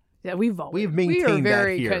that, though. Yeah, we've maintained that here. We are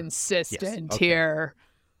very consistent here.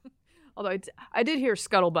 Although I did hear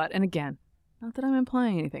scuttlebutt, and again, not that I'm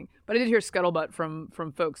implying anything, but I did hear scuttlebutt from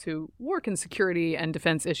folks who work in security and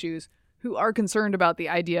defense issues who are concerned about the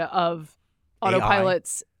idea of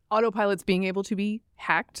autopilots being able to be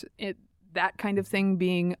hacked, that kind of thing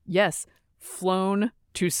being, flown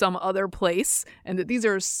to some other place, and that these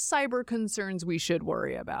are cyber concerns we should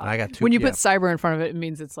worry about. When you put cyber in front of it, it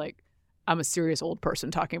means it's like, I'm a serious old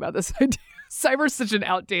person talking about this idea. Cyber is such an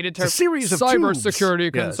outdated term. It's a series of cyber tubes.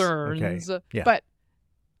 security concerns. Okay. Yeah. But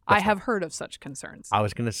I have heard of such concerns. I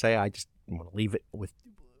was going to say, I just want to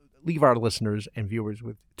leave our listeners and viewers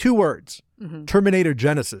with 2 words. Mm-hmm. Terminator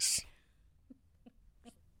Genesis.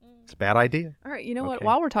 It's a bad idea. All right. You know what?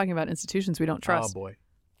 While we're talking about institutions we don't trust. Oh, boy.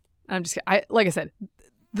 Like I said,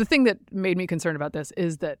 the thing that made me concerned about this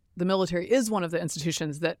is that the military is one of the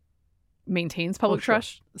institutions that maintains public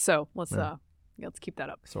trust. So let's keep that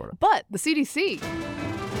up. Sort of. But the CDC.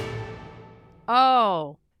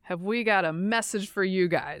 Oh, have we got a message for you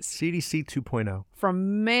guys? CDC 2.0.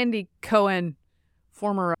 From Mandy Cohen,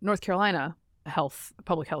 former North Carolina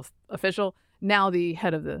public health official, now the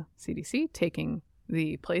head of the CDC, taking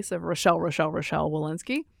the place of Rochelle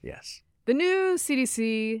Walensky. Yes. The new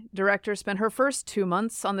CDC director spent her first 2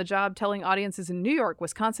 months on the job telling audiences in New York,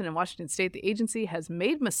 Wisconsin, and Washington State the agency has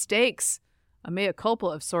made mistakes, a mea culpa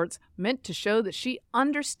of sorts, meant to show that she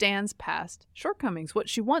understands past shortcomings. What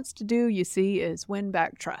she wants to do, you see, is win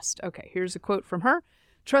back trust. Okay, here's a quote from her.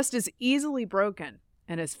 Trust is easily broken,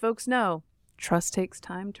 and as folks know, trust takes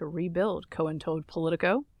time to rebuild, Cohen told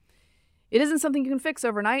Politico. It isn't something you can fix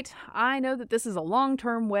overnight. I know that this is a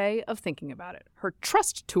long-term way of thinking about it. Her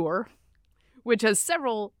trust tour, which has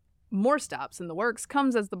several More stops in the works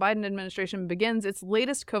comes as the Biden administration begins its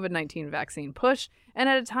latest COVID-19 vaccine push, and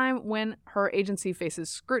at a time when her agency faces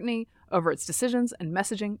scrutiny over its decisions and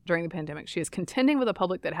messaging during the pandemic. She is contending with a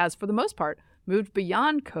public that has, for the most part, moved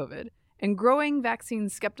beyond COVID and growing vaccine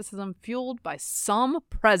skepticism fueled by some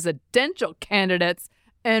presidential candidates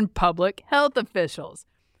and public health officials.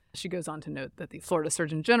 She goes on to note that the Florida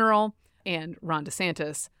Surgeon General and Ron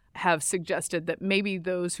DeSantis have suggested that maybe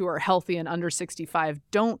those who are healthy and under 65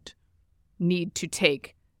 don't need to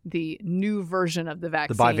take the new version of the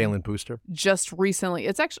vaccine. The bivalent booster. Just recently.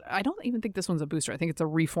 It's actually, I don't even think this one's a booster. I think it's a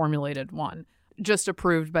reformulated one, just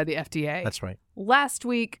approved by the FDA. That's right. Last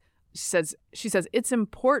week, she says it's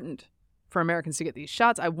important for Americans to get these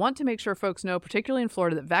shots. I want to make sure folks know, particularly in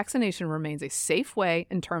Florida, that vaccination remains a safe way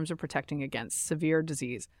in terms of protecting against severe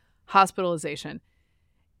disease, hospitalization,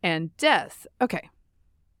 and death. Okay.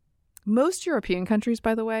 Most European countries,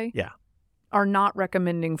 by the way, are not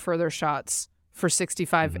recommending further shots for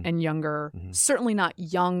 65 and younger. Certainly not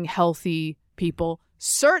young, healthy people.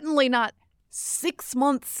 Certainly not 6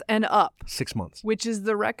 months and up. 6 months. Which is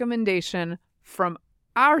the recommendation from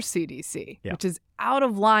our CDC, which is out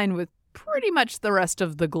of line with pretty much the rest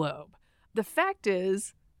of the globe. The fact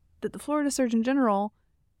is that the Florida Surgeon General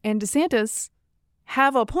and DeSantis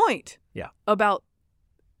have a point about,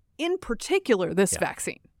 in particular, this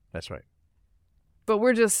vaccine. That's right. But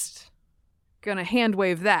we're just going to hand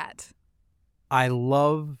wave that. I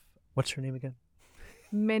love, what's her name again?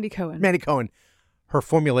 Mandy Cohen. Mandy Cohen. Her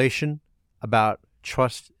formulation about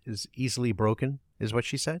trust is easily broken is what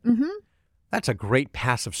she said. That's a great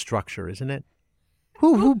passive structure, isn't it?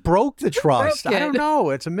 Who broke the trust? Broke it? I don't know.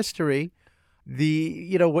 It's a mystery.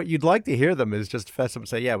 What you'd like to hear them is just fess up and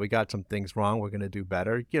say, yeah, we got some things wrong. We're going to do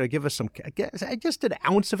better. Give us some, just an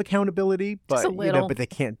ounce of accountability, but, but they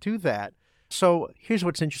can't do that. So here's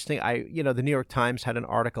what's interesting. The New York Times had an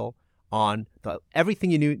article on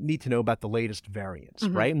everything you need to know about the latest variants,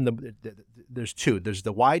 right? And there's two. There's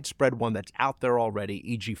the widespread one that's out there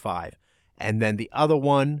already, EG5, and then the other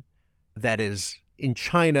one that is in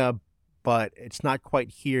China, but it's not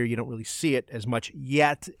quite here. You don't really see it as much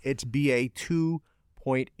yet. It's BA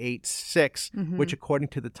 2.86, which according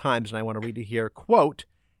to the Times, and I want to read it here, quote,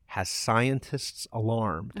 has scientists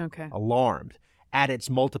alarmed. Okay. Alarmed at its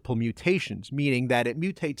multiple mutations, meaning that it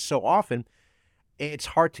mutates so often, it's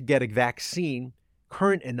hard to get a vaccine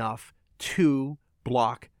current enough to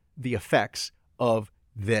block the effects of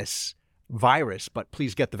this virus. But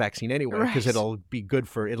please get the vaccine anyway, because it'll be good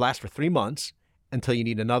it lasts for 3 months until you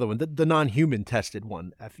need another one. The non-human tested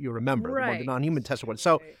one, if you remember, the non-human tested one.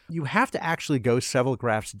 So you have to actually go several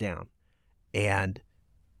graphs down and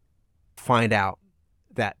find out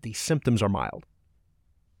that the symptoms are mild.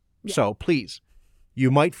 Yeah. So please,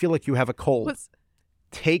 you might feel like you have a cold.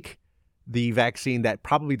 Take the vaccine that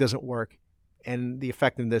probably doesn't work, and the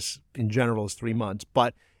effectiveness in general is 3 months.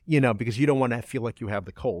 But, because you don't want to feel like you have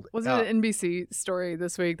the cold. Wasn't it an NBC story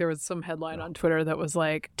this week? There was some headline on Twitter that was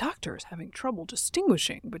like, doctors having trouble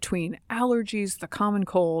distinguishing between allergies, the common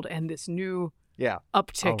cold, and this new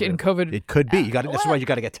uptick in COVID. It could be. That's why you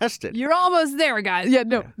got to get tested. You're almost there, guys. Yeah,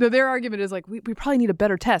 no. Their argument is like, we probably need a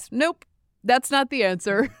better test. Nope. That's not the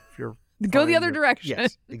answer. Go the other direction.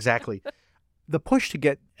 Yes, exactly. The push to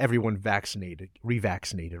get everyone vaccinated,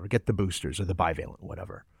 revaccinated, or get the boosters or the bivalent,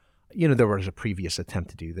 whatever. There was a previous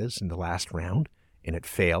attempt to do this in the last round, and it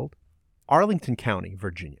failed. Arlington County,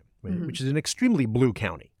 Virginia, which is an extremely blue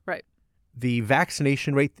county. Right. The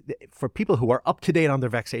vaccination rate for people who are up to date on their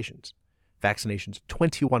vaccinations,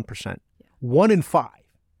 21%. Yeah. 1 in 5.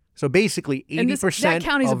 So basically 80%. That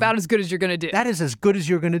county's about as good as you're going to do. That is as good as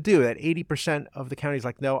you're going to do. That 80% of the county's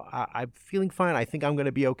like, no, I'm feeling fine. I think I'm going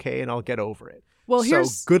to be okay, and I'll get over it. Well, so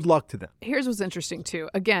good luck to them. Here's what's interesting, too.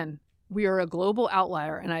 Again, we are a global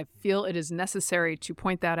outlier, and I feel it is necessary to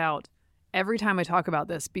point that out every time I talk about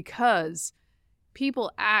this, because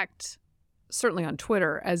people act, certainly on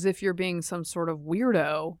Twitter, as if you're being some sort of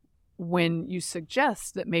weirdo when you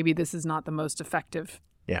suggest that maybe this is not the most effective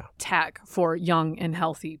tack for young and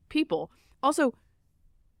healthy people. Also,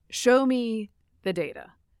 show me the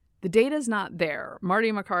data. The data's not there.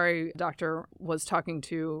 Marty Makary, doctor, was talking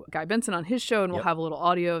to Guy Benson on his show, and we'll have a little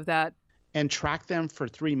audio of that. And track them for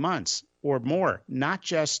 3 months or more, not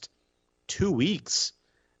just 2 weeks.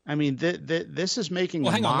 I mean, this is making.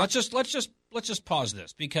 Well, hang on. Let's just pause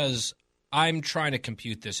this, because I'm trying to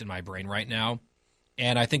compute this in my brain right now,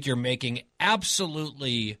 and I think you're making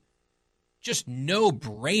absolutely just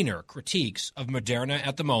no-brainer critiques of Moderna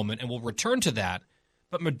at the moment, and we'll return to that.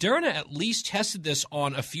 But Moderna at least tested this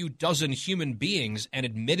on a few dozen human beings and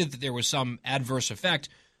admitted that there was some adverse effect.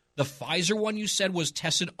 The Pfizer one you said was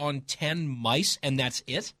tested on 10 mice, and that's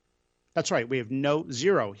it? That's right. We have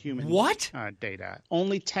zero human data.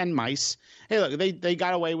 Only 10 mice. Hey, look, they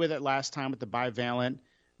got away with it last time with the bivalent.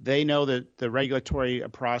 They know that the regulatory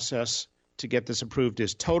process to get this approved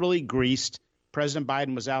is totally greased. President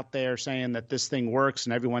Biden was out there saying that this thing works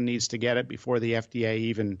and everyone needs to get it before the FDA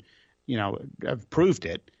even, approved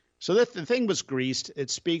it. So that the thing was greased. It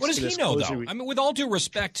speaks. What does to this he know, though? I mean, with all due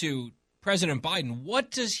respect to President Biden,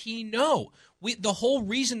 what does he know? The whole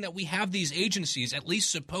reason that we have these agencies, at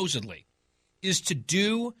least supposedly, is to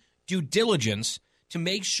do due diligence to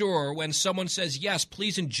make sure when someone says, yes,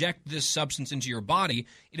 please inject this substance into your body,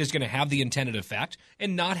 it is going to have the intended effect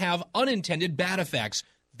and not have unintended bad effects.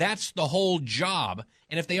 That's the whole job.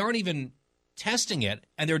 And if they aren't even testing it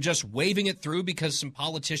and they're just waving it through because some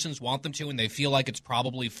politicians want them to and they feel like it's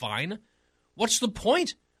probably fine, what's the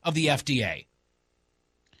point of the FDA?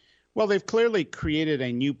 Well, they've clearly created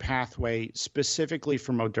a new pathway specifically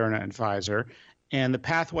for Moderna and Pfizer. And the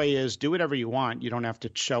pathway is do whatever you want. You don't have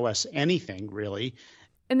to show us anything, really.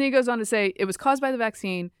 And then he goes on to say it was caused by the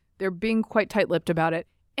vaccine. They're being quite tight-lipped about it.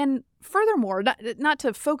 And furthermore, not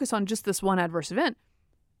to focus on just this one adverse event,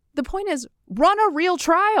 the point is run a real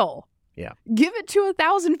trial. Yeah. Give it to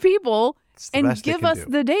 1,000 people and give us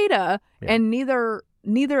the data. Yeah. And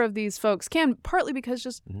neither of these folks can, partly because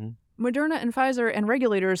just Moderna and Pfizer and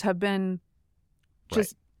regulators have been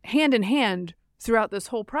just hand in hand throughout this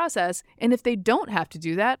whole process. And if they don't have to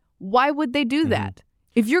do that, why would they do that?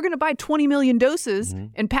 If you're going to buy 20 million doses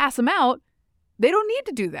and pass them out, they don't need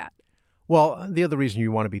to do that. Well, the other reason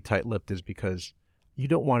you want to be tight-lipped is because you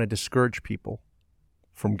don't want to discourage people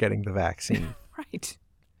from getting the vaccine. Right.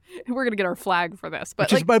 We're going to get our flag for this.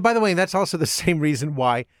 But by the way, that's also the same reason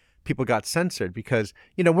why people got censored, because,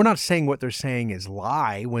 we're not saying what they're saying is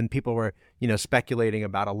lie when people were, speculating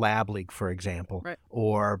about a lab leak, for example, right,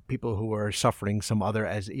 or people who are suffering some other,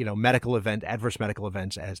 adverse medical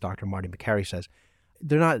events, as Dr. Marty Makary says.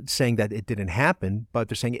 They're not saying that it didn't happen, but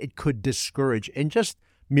they're saying it could discourage, and just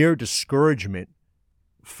mere discouragement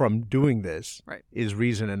from doing this is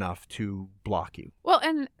reason enough to block you. Well,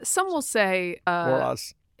 and some will say, or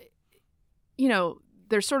us,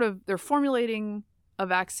 they're formulating a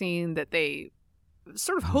vaccine that they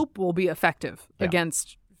sort of hope will be effective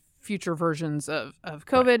against future versions of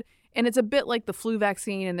COVID. Right. And it's a bit like the flu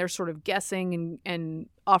vaccine, and they're sort of guessing and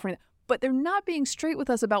offering that. But they're not being straight with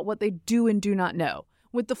us about what they do and do not know.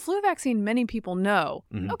 With the flu vaccine, many people know,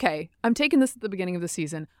 okay, I'm taking this at the beginning of the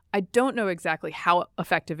season. I don't know exactly how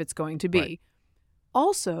effective it's going to be. Right.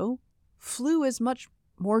 Also, flu is much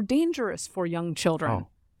more dangerous for young children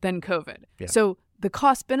than COVID. Yeah. So the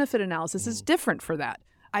cost-benefit analysis is different for that.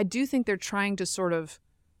 I do think they're trying to sort of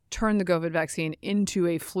turn the COVID vaccine into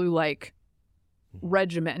a flu-like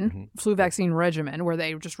regimen, flu vaccine regimen, where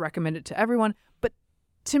they just recommend it to everyone. But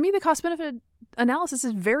to me, the cost-benefit analysis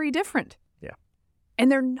is very different. Yeah.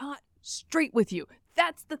 And they're not straight with you.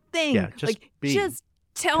 That's the thing. Yeah, just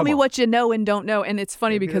tell me what you know and don't know. And it's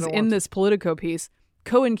funny because in this Politico piece,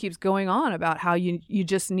 Cohen keeps going on about how you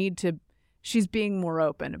just need to, she's being more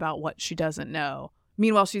open about what she doesn't know.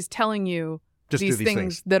 Meanwhile, she's telling you these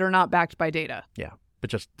things that are not backed by data. Yeah, but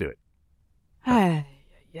just do it. Yeah.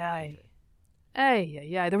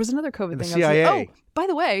 There was another COVID thing. CIA. By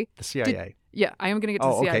the way. The CIA. I am going to get to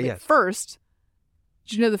the CIA. Okay, yes. First,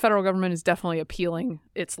 did you know the federal government is definitely appealing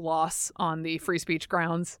its loss on the free speech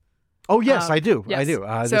grounds? Oh, yes, I do. Yes. I do.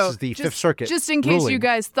 This is the Fifth Circuit Just in case ruling. You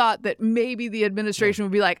guys thought that maybe the administration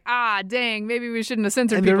would be like, dang, maybe we shouldn't have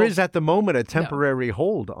censored people. And there is at the moment a temporary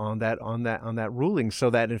hold on that ruling, so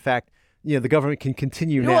that in fact, the government can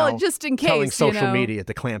continue now just in case, telling social media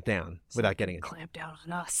to clamp down without getting it. Clamp down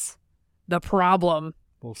on us. The problem.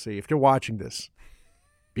 We'll see. If you're watching this,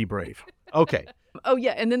 be brave. Okay. Oh,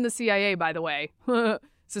 yeah. And then the CIA, by the way.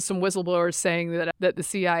 So some whistleblowers saying that the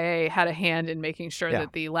CIA had a hand in making sure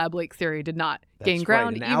that the lab leak theory did not gain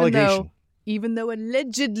ground, even though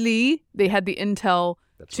allegedly they had the intel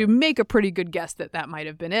to make a pretty good guess that might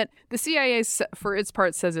have been it. The CIA, for its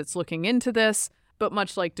part, says it's looking into this, but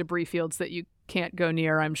much like debris fields that you can't go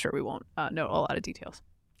near, I'm sure we won't know a lot of details.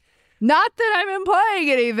 Not that I'm implying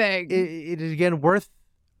anything. It is, again, worth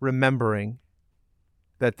remembering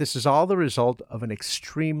that this is all the result of an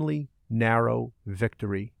extremely narrow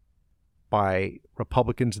victory by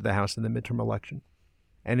Republicans in the House in the midterm election.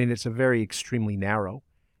 And it's a very extremely narrow.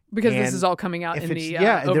 Because this is all coming out in the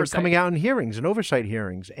oversight. They're coming out in hearings and oversight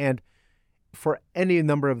hearings. And for any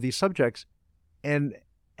number of these subjects, and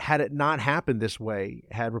had it not happened this way,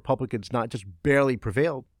 had Republicans not just barely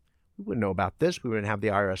prevailed, we wouldn't know about this. We wouldn't have the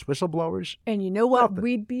IRS whistleblowers. And you know what? Nothing.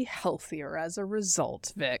 We'd be healthier as a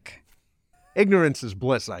result, Vic. Ignorance is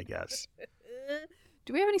bliss, I guess.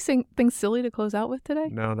 Do we have anything silly to close out with today?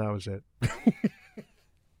 No, that was it.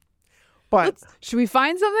 But should we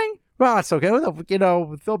find something? Well, it's okay. You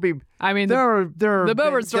know, there'll be. I mean, the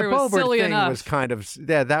Bobert story was silly thing enough. Was kind of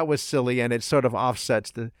that was silly, and it sort of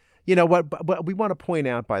offsets the. You know what we want to point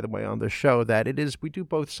out, by the way, on the show that we do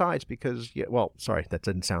both sides because sorry, that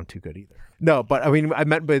didn't sound too good either. No, but I mean, I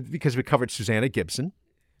meant because we covered Susanna Gibson,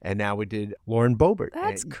 and now we did Lauren Boebert.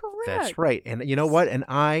 That's correct. That's right. And you know what? And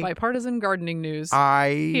Bipartisan gardening news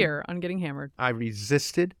here on Getting Hammered. I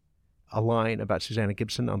resisted a line about Susanna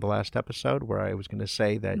Gibson on the last episode where I was going to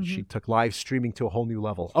say that she took live streaming to a whole new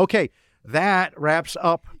level. Okay, that wraps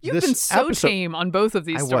up You've this been so episode. tame on both of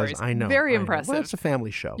these stories. I know. Very impressive. Well, it's a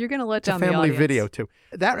family show. You're going to let down the audience. It's a family video, too.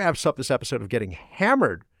 That wraps up this episode of Getting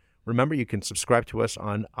Hammered. Remember, you can subscribe to us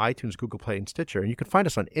on iTunes, Google Play, and Stitcher. And you can find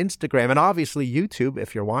us on Instagram and obviously YouTube.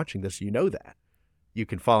 If you're watching this, you know that. You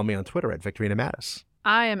can follow me on Twitter at Victorina Mattis.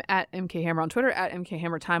 I am at MK Hammer on Twitter, at MK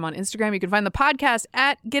Hammer Time on Instagram. You can find the podcast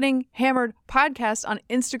at Getting Hammered Podcast on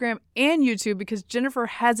Instagram and YouTube because Jennifer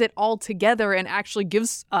has it all together and actually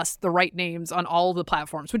gives us the right names on all the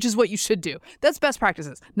platforms, which is what you should do. That's best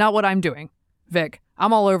practices, not what I'm doing. Vic,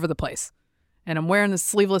 I'm all over the place. And I'm wearing this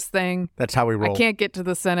sleeveless thing. That's how we roll. I can't get to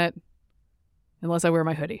the Senate unless I wear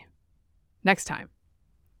my hoodie. Next time.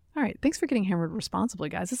 All right. Thanks for getting hammered responsibly,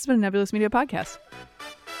 guys. This has been a Nebulous Media Podcast.